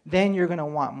 then you're going to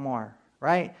want more,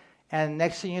 right? And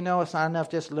next thing you know, it's not enough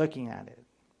just looking at it.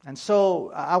 And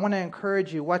so I want to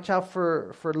encourage you, watch out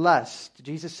for lust.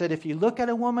 Jesus said, if you look at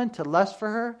a woman to lust for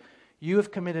her, you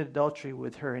have committed adultery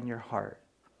with her in your heart.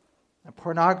 And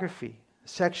pornography,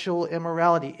 sexual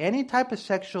immorality, any type of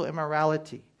sexual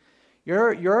immorality.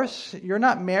 You're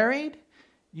not married.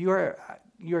 You're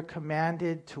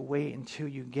commanded to wait until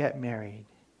you get married.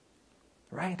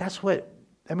 Right? That's what,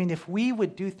 if we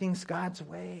would do things God's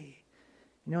way,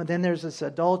 then there's this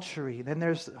adultery, then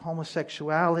there's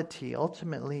homosexuality.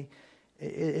 Ultimately,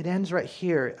 it ends right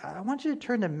here. I want you to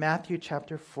turn to Matthew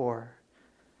chapter 4.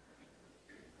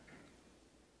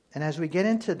 And as we get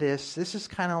into this is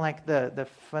kind of like the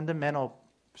fundamental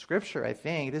scripture, I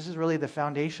think. This is really the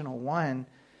foundational one.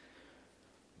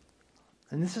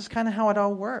 And this is kind of how it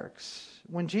all works.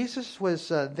 When Jesus was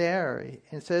there,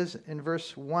 it says in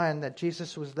verse 1 that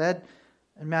Jesus was led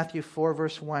in Matthew 4,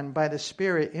 verse 1, by the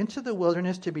Spirit into the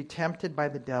wilderness to be tempted by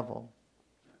the devil.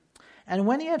 And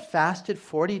when he had fasted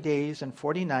 40 days and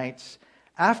 40 nights,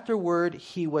 afterward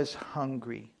he was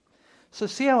hungry. So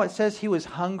see how it says he was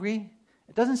hungry?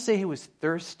 It doesn't say he was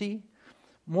thirsty.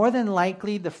 More than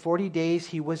likely, the 40 days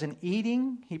he wasn't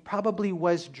eating, he probably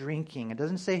was drinking. It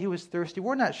doesn't say he was thirsty.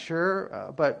 We're not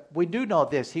sure, but we do know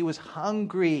this. He was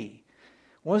hungry.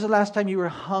 When was the last time you were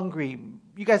hungry?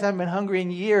 You guys haven't been hungry in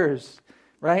years,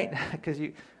 right?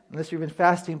 Unless you've been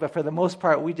fasting, but for the most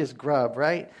part, we just grub,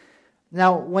 right?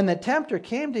 Now, when the tempter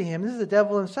came to him, this is the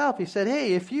devil himself, he said,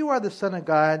 hey, if you are the Son of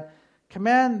God,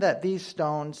 command that these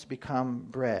stones become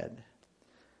bread.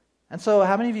 And so,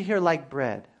 how many of you here like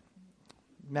bread?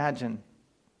 Imagine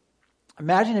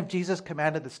if Jesus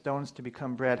commanded the stones to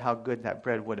become bread, how good that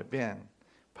bread would have been.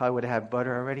 Probably would have had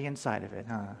butter already inside of it,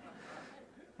 huh?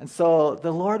 And so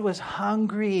the Lord was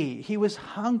hungry. He was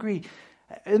hungry.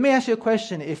 Let me ask you a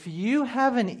question. If you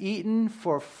haven't eaten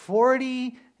for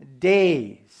 40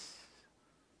 days,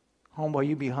 homeboy,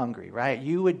 you'd be hungry, right?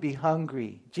 You would be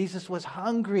hungry. Jesus was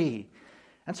hungry.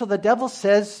 And so the devil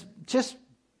says, just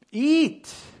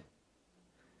eat.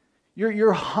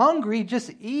 You're hungry,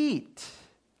 just eat.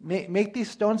 Make these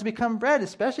stones become bread,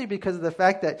 especially because of the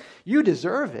fact that you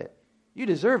deserve it. You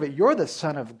deserve it. You're the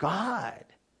Son of God.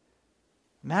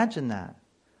 Imagine that.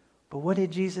 But what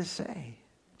did Jesus say?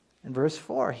 In verse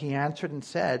 4, he answered and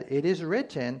said, it is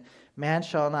written, man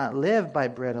shall not live by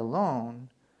bread alone,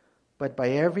 but by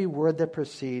every word that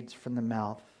proceeds from the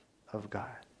mouth of God.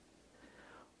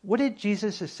 What did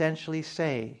Jesus essentially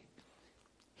say?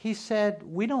 He said,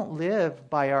 we don't live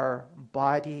by our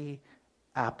body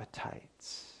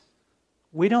appetites.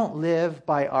 We don't live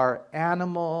by our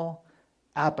animal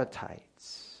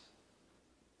appetites.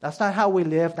 That's not how we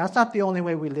live. That's not the only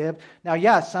way we live. Now,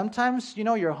 yeah, sometimes,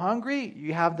 you're hungry.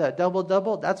 You have the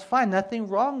double-double. That's fine. Nothing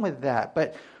wrong with that.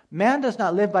 But man does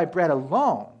not live by bread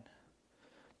alone.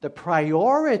 The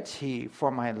priority for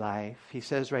my life, he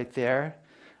says right there,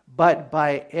 but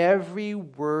by every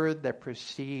word that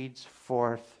proceeds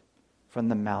forth from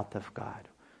the mouth of God.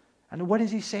 And what is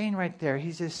he saying right there?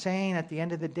 He's just saying at the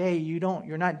end of the day,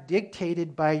 you're not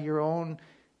dictated by your own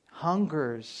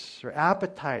hungers or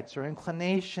appetites or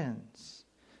inclinations.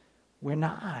 We're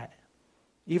not.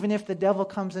 Even if the devil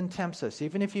comes and tempts us,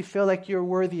 even if you feel like you're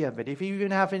worthy of it, if you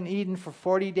even haven't eaten for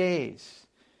 40 days,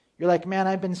 you're like, man,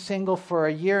 I've been single for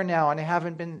a year now and I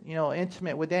haven't been,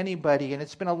 intimate with anybody and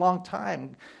it's been a long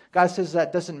time. God says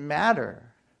that doesn't matter.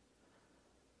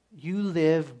 You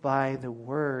live by the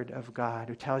word of God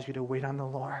who tells you to wait on the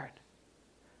Lord.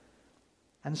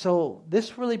 And so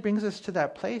this really brings us to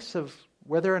that place of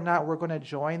whether or not we're going to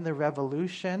join the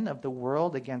revolution of the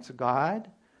world against God,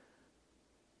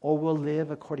 or we'll live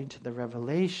according to the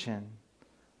revelation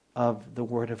of the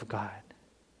Word of God.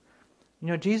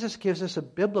 Jesus gives us a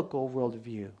biblical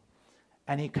worldview,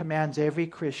 and he commands every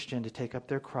Christian to take up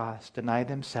their cross, deny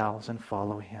themselves, and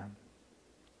follow him.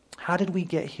 How did we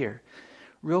get here?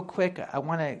 Real quick, I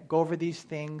want to go over these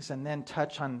things and then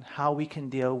touch on how we can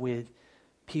deal with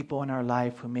people in our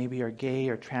life who maybe are gay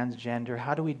or transgender?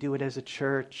 How do we do it as a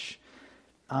church?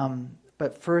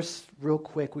 But first, real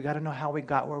quick, we got to know how we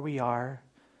got where we are,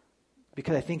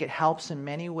 because I think it helps in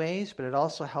many ways, but it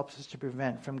also helps us to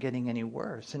prevent from getting any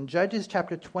worse. In Judges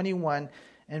chapter 21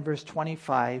 and verse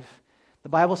 25, the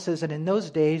Bible says that in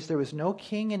those days there was no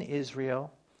king in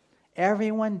Israel.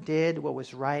 Everyone did what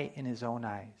was right in his own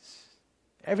eyes.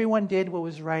 Everyone did what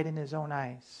was right in his own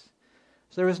eyes.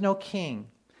 So there was no king.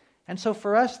 And so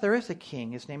for us, there is a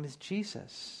king. His name is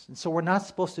Jesus. And so we're not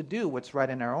supposed to do what's right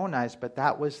in our own eyes, but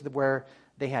that was where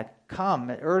they had come.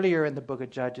 Earlier in the book of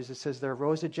Judges, it says, there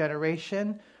arose a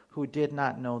generation who did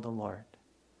not know the Lord.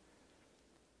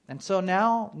 And so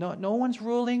now, no one's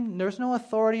ruling. There's no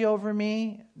authority over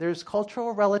me. There's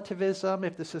cultural relativism.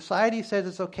 If the society says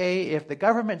it's okay, if the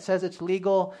government says it's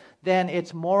legal, then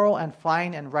it's moral and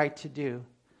fine and right to do.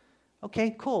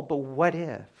 Okay, cool, but what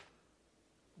if?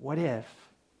 What if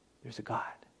there's a God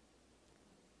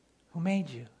who made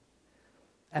you?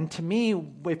 And to me,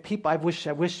 with people, I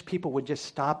wish people would just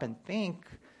stop and think,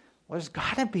 well, there's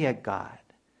got to be a God.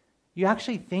 You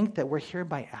actually think that we're here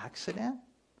by accident?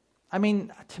 I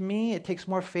mean, to me, it takes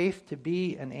more faith to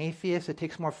be an atheist. It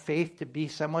takes more faith to be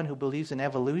someone who believes in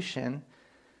evolution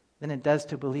than it does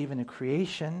to believe in a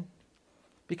creation.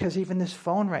 Because even this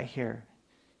phone right here,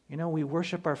 we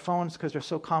worship our phones because they're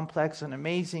so complex and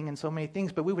amazing and so many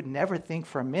things, but we would never think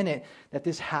for a minute that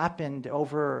this happened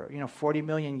over 40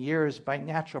 million years by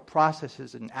natural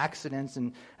processes and accidents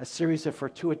and a series of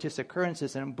fortuitous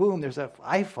occurrences, and boom, there's an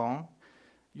iPhone.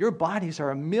 Your bodies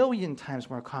are 1,000,000 times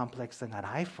more complex than that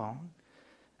iPhone.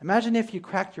 Imagine if you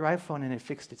cracked your iPhone and it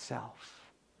fixed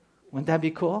itself. Wouldn't that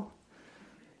be cool?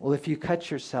 Well, if you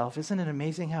cut yourself, isn't it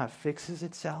amazing how it fixes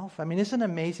itself? I mean, isn't it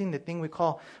amazing the thing we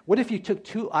call, what if you took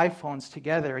 2 iPhones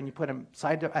together and you put them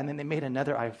side to, and then they made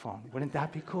another iPhone? Wouldn't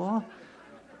that be cool?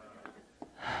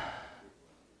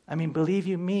 I mean, believe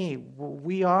you me,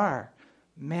 we are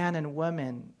man and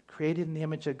woman created in the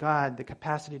image of God, the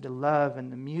capacity to love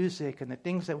and the music and the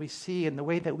things that we see and the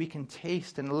way that we can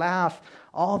taste and laugh,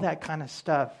 all that kind of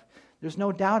stuff. There's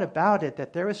no doubt about it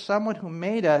that there is someone who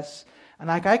made us. And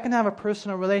like I can have a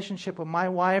personal relationship with my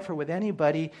wife or with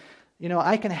anybody,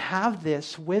 I can have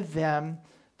this with them.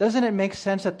 Doesn't it make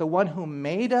sense that the one who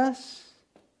made us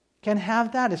can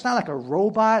have that? It's not like a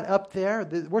robot up there.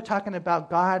 We're talking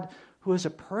about God who is a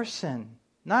person.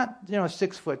 Not,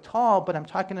 6 foot tall, but I'm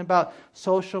talking about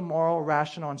social, moral,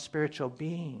 rational, and spiritual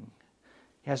being.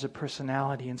 He has a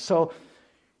personality. And so,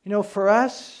 for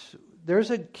us,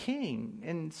 there's a king.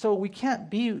 And so we can't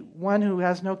be one who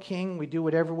has no king. We do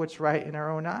what's right in our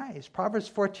own eyes. Proverbs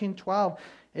 14:12,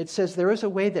 it says, there is a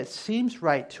way that seems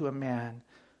right to a man,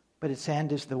 but its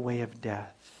end is the way of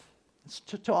death.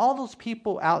 To all those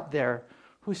people out there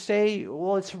who say,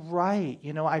 well, it's right.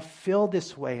 I feel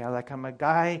this way. I'm a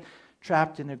guy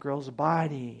trapped in a girl's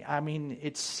body. I mean,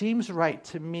 it seems right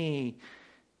to me,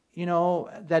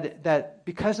 that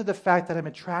because of the fact that I'm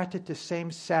attracted to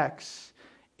same sex,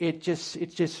 it's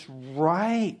just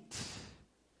right.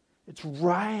 It's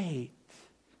right.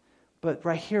 But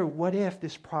right here, what if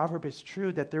this proverb is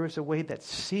true, that there is a way that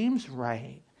seems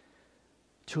right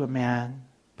to a man,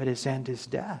 but its end is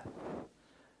death?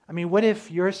 I mean, what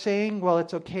if you're saying, well,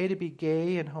 it's okay to be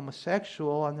gay and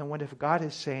homosexual, and then what if God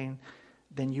is saying,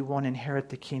 then you won't inherit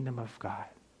the kingdom of God?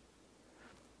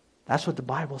 That's what the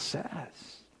Bible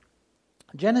says.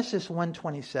 Genesis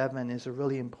 1:27 is a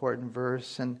really important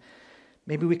verse, and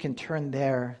maybe we can turn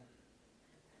there.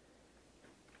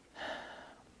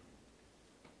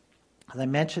 As I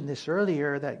mentioned this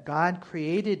earlier, that God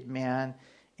created man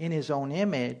in his own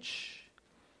image.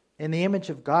 In the image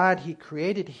of God, he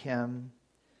created him.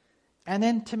 And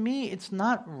then to me, it's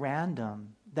not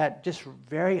random that just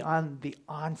very on the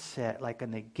onset, like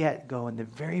on the get-go, in the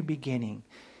very beginning,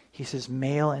 he says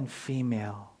male and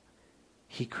female,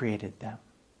 he created them.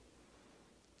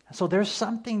 So there's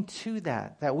something to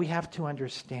that we have to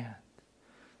understand.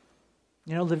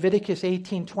 Leviticus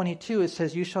 18:22, it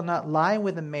says, you shall not lie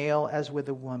with a male as with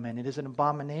a woman. It is an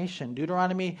abomination.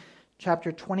 Deuteronomy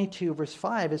chapter 22, verse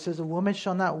 5, it says, a woman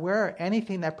shall not wear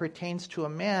anything that pertains to a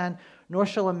man, nor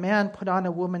shall a man put on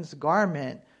a woman's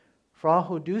garment, for all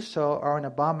who do so are an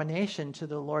abomination to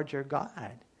the Lord your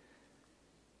God.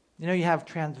 You have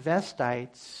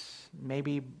transvestites,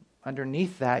 maybe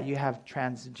underneath that you have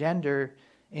transgender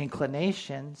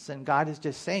inclinations, and God is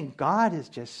just saying,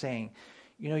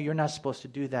 you're not supposed to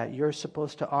do that. You're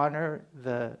supposed to honor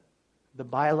the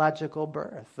biological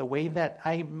birth, the way that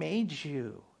I made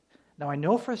you. Now, I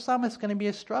know for some it's going to be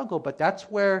a struggle, but that's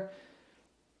where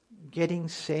getting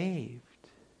saved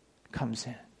comes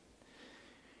in.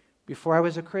 Before I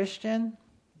was a Christian,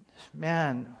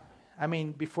 man, I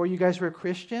mean, before you guys were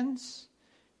Christians,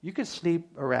 you could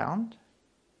sleep around,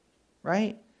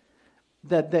 right?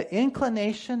 The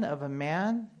inclination of a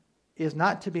man is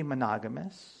not to be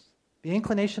monogamous. The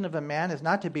inclination of a man is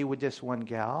not to be with just one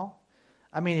gal.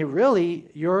 I mean, really,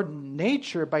 your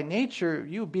nature, by nature,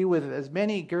 you be with as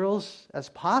many girls as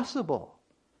possible.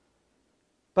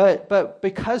 But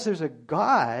because there's a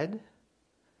God,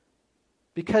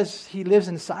 because He lives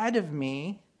inside of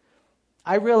me,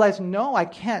 I realize, no, I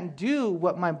can't do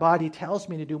what my body tells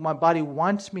me to do, my body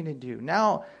wants me to do.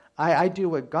 Now, I do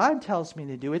what God tells me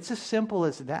to do. It's as simple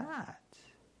as that.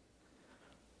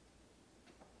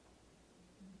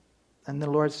 And the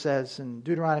Lord says in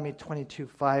Deuteronomy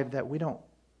 22:5 that we don't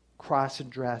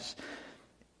cross-dress.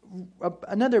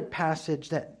 Another passage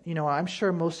that, I'm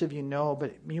sure most of you know,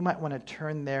 but you might want to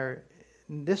turn there.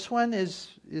 This one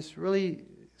is really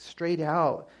straight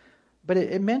out. But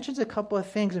it mentions a couple of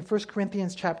things in 1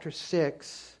 Corinthians chapter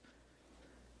 6,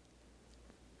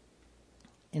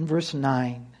 in verse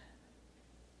 9.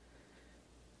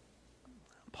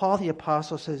 Paul the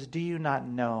Apostle says, do you not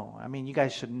know? I mean, you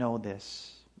guys should know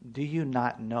this. Do you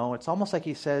not know? It's almost like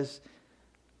he says,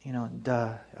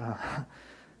 that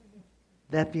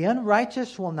the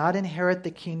unrighteous will not inherit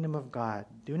the kingdom of God.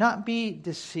 Do not be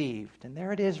deceived. And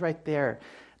there it is right there.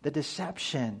 The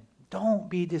deception. Don't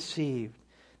be deceived.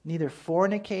 Neither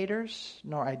fornicators,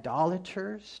 nor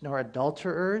idolaters, nor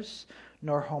adulterers,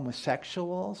 nor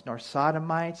homosexuals, nor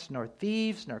sodomites, nor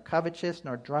thieves, nor covetous,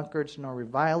 nor drunkards, nor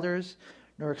revilers,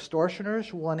 nor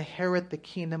extortioners will inherit the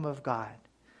kingdom of God.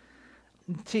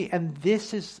 See, and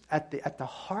this is at the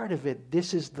heart of it,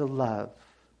 this is the love.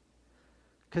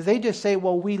 Because they just say,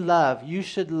 well, we love, you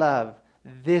should love.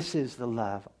 This is the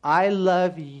love. I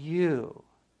love you.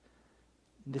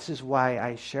 This is why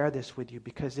I share this with you,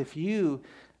 because if you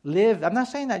live, I'm not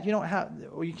saying that you don't have,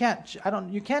 or you can't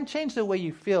change the way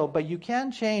you feel, but you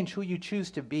can change who you choose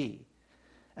to be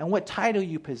and what title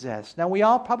you possess. Now, we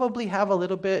all probably have a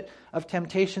little bit of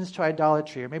temptations to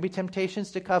idolatry, or maybe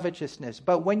temptations to covetousness.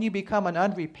 But when you become an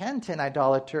unrepentant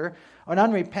idolater, or an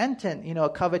unrepentant, a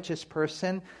covetous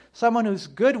person, someone who's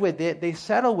good with it, they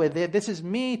settle with it. This is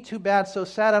me, too bad, so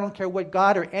sad, I don't care what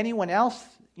God or anyone else,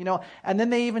 and then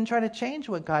they even try to change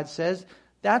what God says.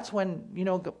 That's when,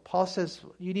 Paul says,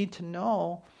 you need to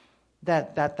know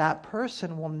that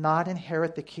person will not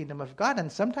inherit the kingdom of God.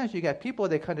 And sometimes you get people,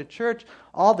 they come to church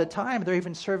all the time, they're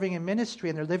even serving in ministry,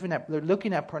 and they're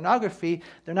looking at pornography,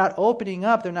 they're not opening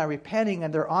up, they're not repenting,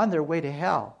 and they're on their way to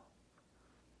hell.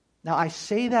 Now, I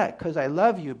say that because I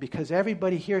love you, because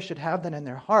everybody here should have that in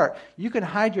their heart. You can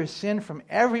hide your sin from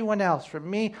everyone else, from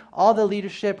me, all the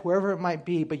leadership, whoever it might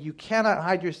be, but you cannot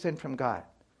hide your sin from God.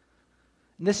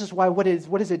 And this is why what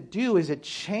does it do is it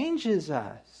changes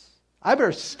us. I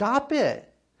better stop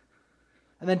it.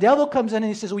 And the devil comes in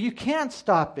and he says, well, you can't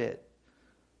stop it.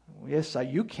 Well, yes,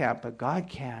 you can't, but God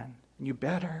can. And you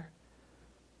better.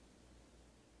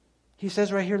 He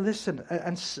says right here, listen,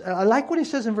 and I like what he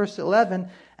says in verse 11,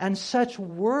 and such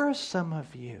were some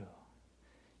of you.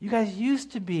 You guys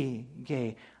used to be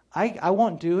gay. I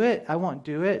won't do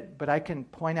it, but I can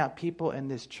point out people in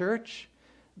this church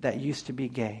that used to be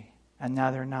gay, and now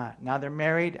they're not. Now they're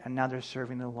married, and now they're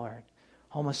serving the Lord.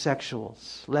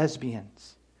 Homosexuals,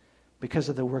 lesbians, because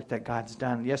of the work that God's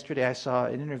done. Yesterday I saw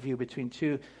an interview between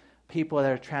two people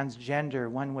that are transgender.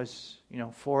 One was,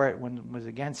 for it, one was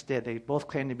against it. They both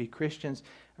claimed to be Christians.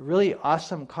 A really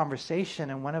awesome conversation,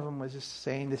 and one of them was just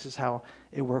saying, this is how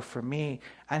it worked for me.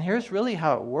 And here's really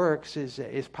how it works,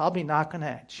 is probably not going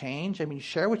to change. I mean,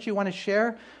 share what you want to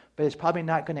share, but it's probably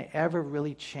not going to ever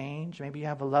really change. Maybe you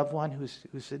have a loved one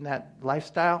who's in that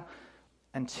lifestyle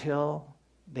until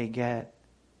they get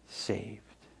saved.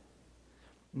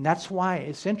 And that's why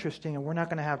it's interesting, and we're not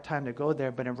going to have time to go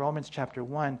there, but in Romans chapter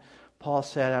 1, Paul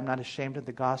said, I'm not ashamed of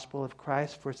the gospel of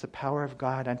Christ, for it's the power of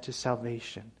God unto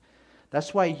salvation.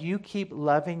 That's why you keep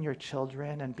loving your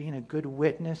children and being a good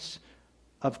witness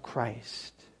of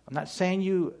Christ. I'm not saying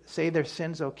you say their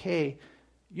sin's okay.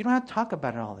 You don't have to talk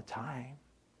about it all the time.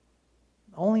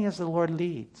 Only as the Lord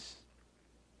leads.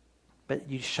 But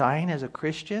you shine as a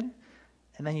Christian,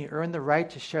 and then you earn the right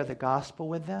to share the gospel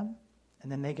with them,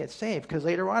 and then they get saved. Because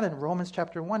later on in Romans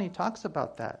chapter 1, he talks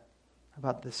about that,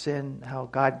 about the sin, how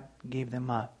God gave them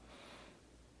up.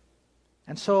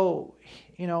 And so,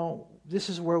 this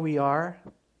is where we are.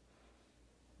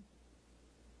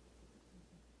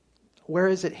 Where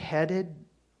is it headed?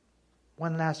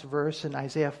 One last verse in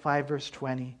Isaiah 5, verse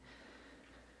 20.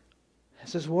 It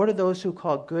says, "Woe to those who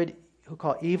call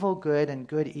evil good and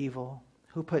good evil,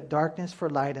 who put darkness for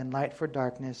light and light for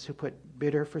darkness, who put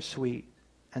bitter for sweet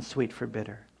and sweet for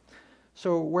bitter."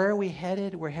 So where are we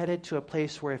headed? We're headed to a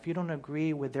place where if you don't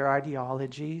agree with their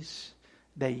ideologies,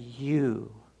 that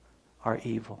you are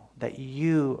evil, that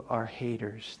you are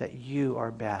haters, that you are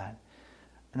bad.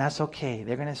 And that's okay.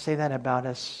 They're going to say that about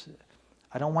us.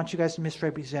 I don't want you guys to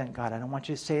misrepresent God. I don't want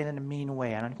you to say it in a mean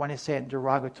way. I don't want you to say it in a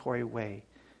derogatory way.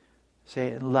 Say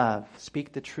it in love.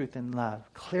 Speak the truth in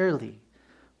love, clearly.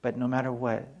 But no matter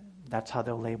what, that's how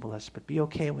they'll label us. But be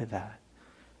okay with that.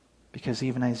 Because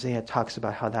even Isaiah talks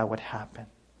about how that would happen.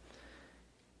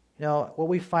 You know, what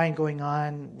we find going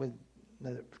on with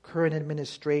the current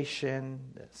administration,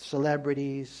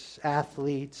 celebrities,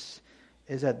 athletes,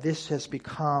 is that this has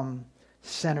become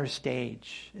center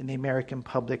stage in the American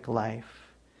public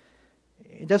life.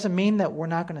 It doesn't mean that we're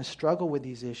not going to struggle with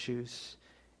these issues.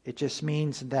 It just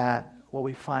means that what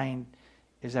we find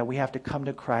is that we have to come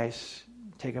to Christ,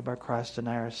 take up our cross,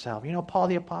 deny ourselves. You know, Paul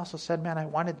the Apostle said, man, I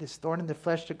wanted this thorn in the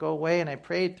flesh to go away, and I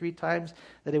prayed 3 times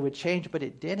that it would change, but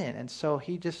it didn't. And so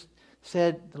he just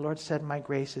said, the Lord said, my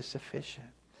grace is sufficient.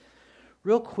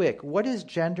 Real quick, what is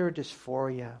gender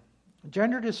dysphoria?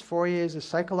 Gender dysphoria is a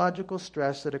psychological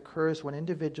stress that occurs when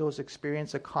individuals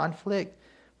experience a conflict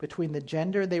between the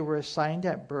gender they were assigned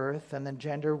at birth and the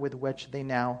gender with which they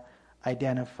now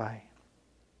identify.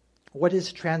 What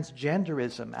is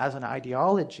transgenderism as an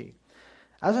ideology?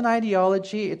 As an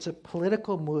ideology, it's a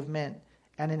political movement,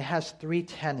 and it has 3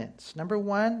 tenets. Number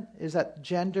 1 is that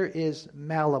gender is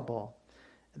malleable,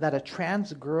 that a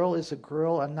trans girl is a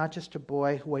girl and not just a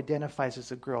boy who identifies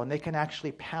as a girl. And they can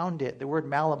actually pound it. The word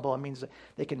malleable, it means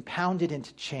they can pound it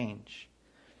into change.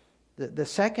 The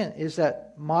second is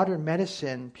that modern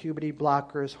medicine, puberty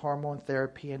blockers, hormone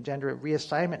therapy, and gender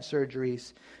reassignment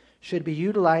surgeries should be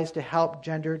utilized to help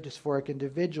gender dysphoric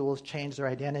individuals change their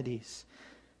identities.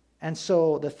 And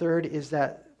so the third is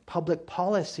that public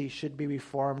policy should be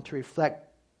reformed to reflect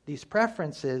these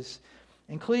preferences,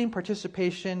 including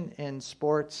participation in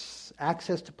sports,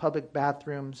 access to public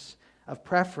bathrooms of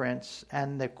preference,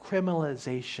 and the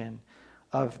criminalization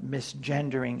of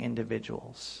misgendering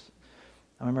individuals.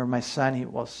 I remember my son,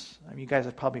 you guys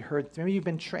have probably heard, maybe you've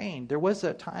been trained. There was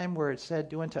a time where it said,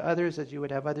 do unto others as you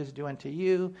would have others do unto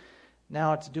you.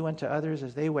 Now it's do unto others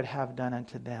as they would have done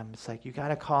unto them. It's like you got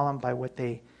to call them by what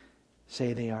they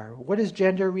say they are. What is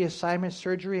gender reassignment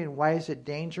surgery and why is it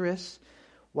dangerous?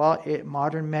 Well,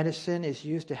 modern medicine is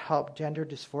used to help gender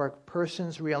dysphoric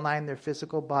persons realign their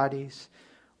physical bodies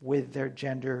with their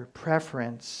gender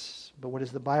preference. But what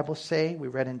does the Bible say? We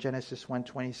read in Genesis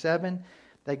 1:27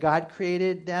 that God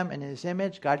created them in His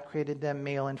image. God created them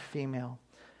male and female.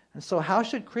 And so how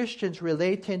should Christians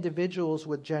relate to individuals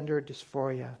with gender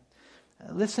dysphoria?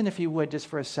 Listen, if you would, just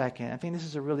for a second. I think this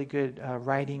is a really good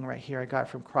writing right here I got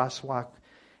from Crosswalk.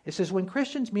 It says, when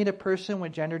Christians meet a person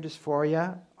with gender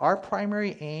dysphoria, our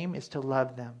primary aim is to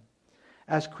love them.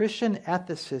 As Christian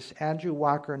ethicist Andrew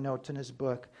Walker notes in his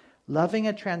book, loving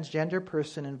a transgender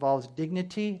person involves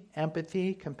dignity,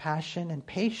 empathy, compassion, and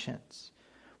patience.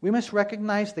 We must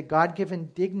recognize the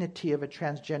God-given dignity of a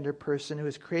transgender person who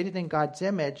is created in God's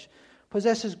image,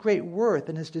 possesses great worth,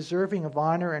 and is deserving of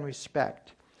honor and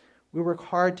respect. We work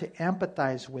hard to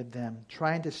empathize with them,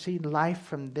 trying to see life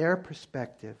from their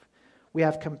perspective. We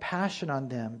have compassion on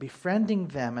them, befriending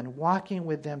them and walking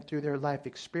with them through their life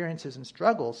experiences and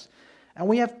struggles. And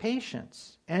we have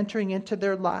patience, entering into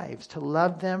their lives to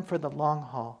love them for the long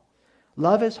haul.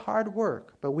 Love is hard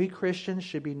work, but we Christians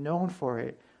should be known for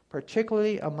it,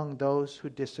 particularly among those who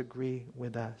disagree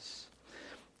with us.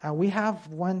 We have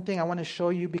one thing I want to show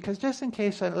you, because just in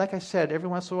case, like I said, every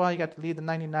once in a while you got to leave the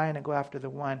 99 and go after the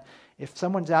one. If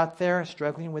someone's out there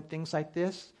struggling with things like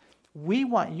this, we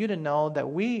want you to know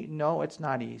that we know it's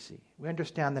not easy. We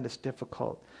understand that it's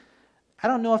difficult. I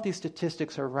don't know if these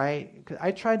statistics are right.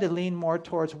 I tried to lean more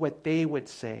towards what they would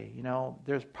say. You know,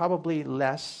 there's probably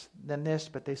less than this,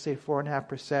 but they say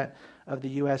 4.5% of the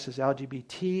U.S. is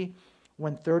LGBT.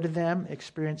 1/3 of them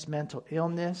experience mental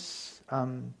illness.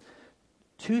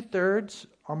 2/3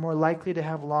 are more likely to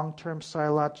have long-term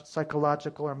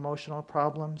psychological or emotional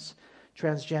problems.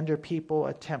 Transgender people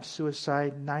attempt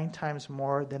suicide 9 times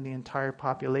more than the entire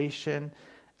population.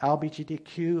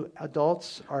 LGBTQ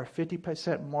adults are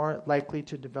 50% more likely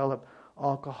to develop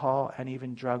alcohol and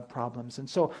even drug problems. And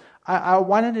so I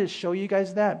wanted to show you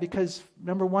guys that because,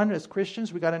 number one, as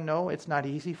Christians, we got to know it's not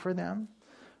easy for them.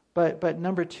 But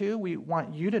number two, we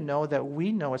want you to know that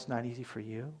we know it's not easy for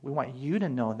you. We want you to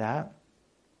know that.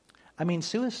 I mean,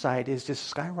 suicide is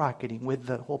just skyrocketing with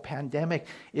the whole pandemic.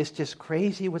 It's just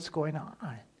crazy what's going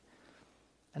on.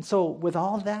 And so with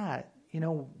all that, you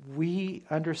know, we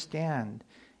understand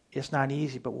it's not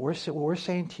easy. But what we're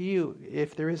saying to you,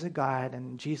 if there is a God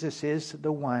and Jesus is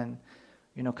the one,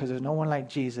 because there's no one like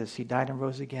Jesus. He died and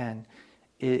rose again,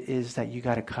 is that you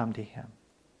got to come to him.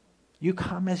 You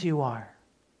come as you are.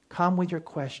 Come with your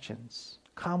questions.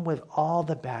 Come with all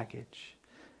the baggage.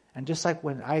 And just like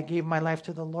when I gave my life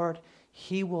to the Lord,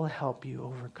 he will help you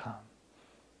overcome.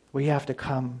 We have to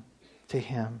come to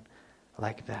him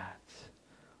like that.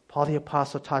 Paul the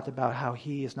Apostle talked about how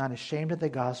he is not ashamed of the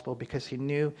gospel because he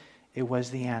knew it was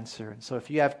the answer. And so if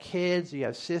you have kids, you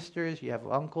have sisters, you have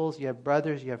uncles, you have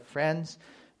brothers, you have friends,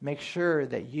 make sure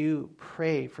that you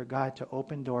pray for God to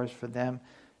open doors for them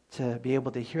to be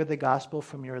able to hear the gospel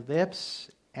from your lips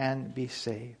and be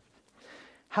saved.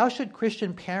 How should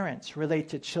Christian parents relate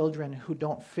to children who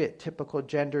don't fit typical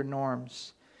gender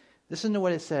norms? Listen to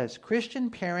what it says. Christian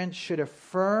parents should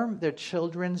affirm their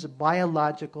children's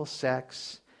biological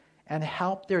sex and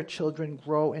help their children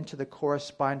grow into the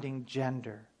corresponding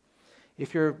gender.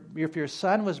 If your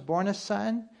son was born a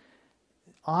son,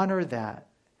 honor that.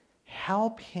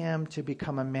 Help him to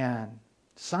become a man.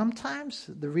 Sometimes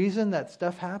the reason that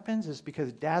stuff happens is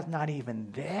because dad's not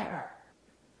even there.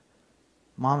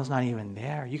 Mom's not even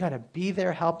there. You got to be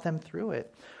there, help them through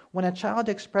it. When a child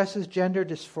expresses gender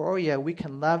dysphoria, we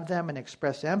can love them and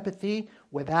express empathy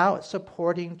without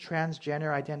supporting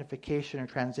transgender identification or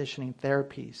transitioning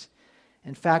therapies.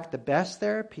 In fact, the best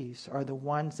therapies are the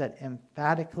ones that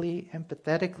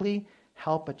empathetically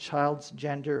help a child's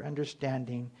gender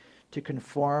understanding to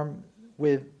conform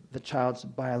with the child's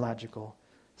biological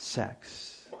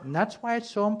sex. And that's why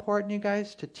it's so important, you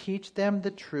guys, to teach them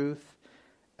the truth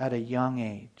at a young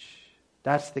age.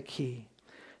 That's the key.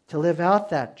 To live out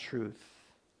that truth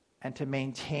and to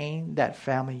maintain that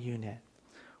family unit.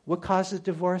 What causes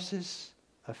divorces?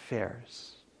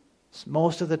 Affairs.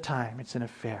 Most of the time, it's an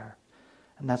affair.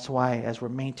 And that's why, as we're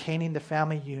maintaining the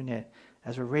family unit,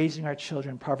 as we're raising our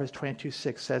children, Proverbs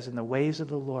 22:6 says, in the ways of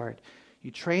the Lord,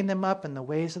 you train them up in the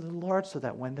ways of the Lord so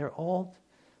that when they're old,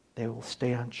 they will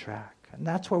stay on track. And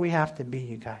that's where we have to be,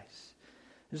 you guys.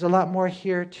 There's a lot more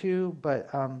here too, but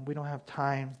we don't have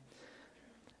time.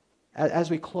 As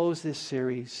we close this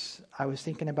series, I was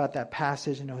thinking about that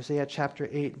passage in Hosea chapter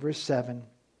 8, verse 7.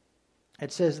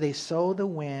 It says, they sow the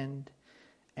wind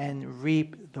and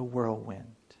reap the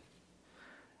whirlwind.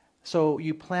 So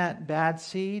you plant bad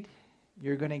seed,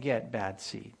 you're going to get bad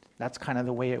seed. That's kind of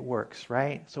the way it works,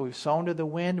 right? So we've sown to the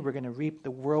wind, we're going to reap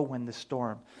the whirlwind, the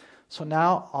storm. So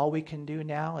now all we can do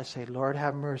now is say, Lord,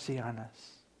 have mercy on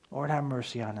us. Lord, have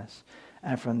mercy on us.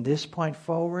 And from this point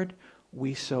forward,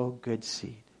 we sow good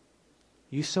seed.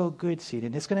 You sow good seed.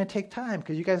 And it's going to take time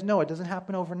because you guys know it doesn't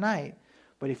happen overnight.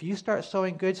 But if you start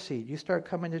sowing good seed, you start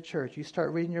coming to church, you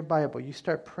start reading your Bible, you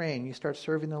start praying, you start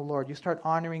serving the Lord, you start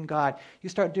honoring God, you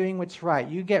start doing what's right,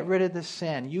 you get rid of the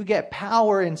sin, you get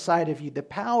power inside of you, the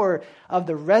power of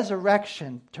the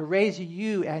resurrection to raise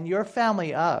you and your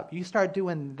family up. You start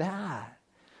doing that.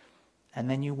 And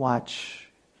then you watch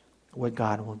what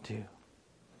God will do.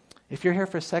 If you're here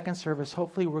for second service,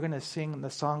 hopefully we're going to sing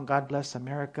the song, God Bless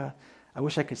America. I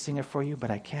wish I could sing it for you, but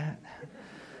I can't.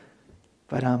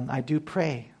 But I do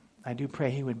pray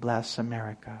he would bless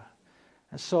America.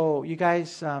 And so you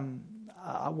guys,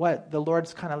 what the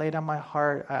Lord's kind of laid on my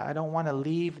heart, I don't want to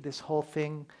leave this whole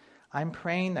thing. I'm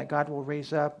praying that God will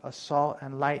raise up a salt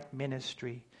and light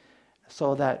ministry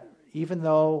so that even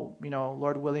though,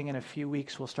 Lord willing, in a few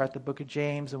weeks we'll start the book of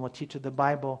James and we'll teach the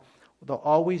Bible, there'll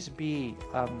always be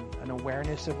an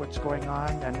awareness of what's going on,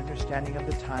 an understanding of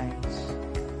the times,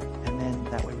 and then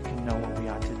that way we can know what we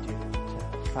ought to do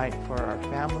to fight for our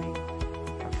family,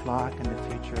 our flock, and the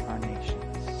future of our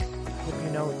nations. I hope you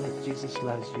know that Jesus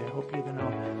loves you. I hope you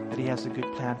know that he has a good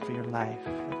plan for your life.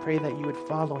 I pray that you would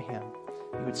follow him,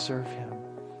 you would serve him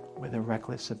with a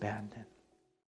reckless abandon.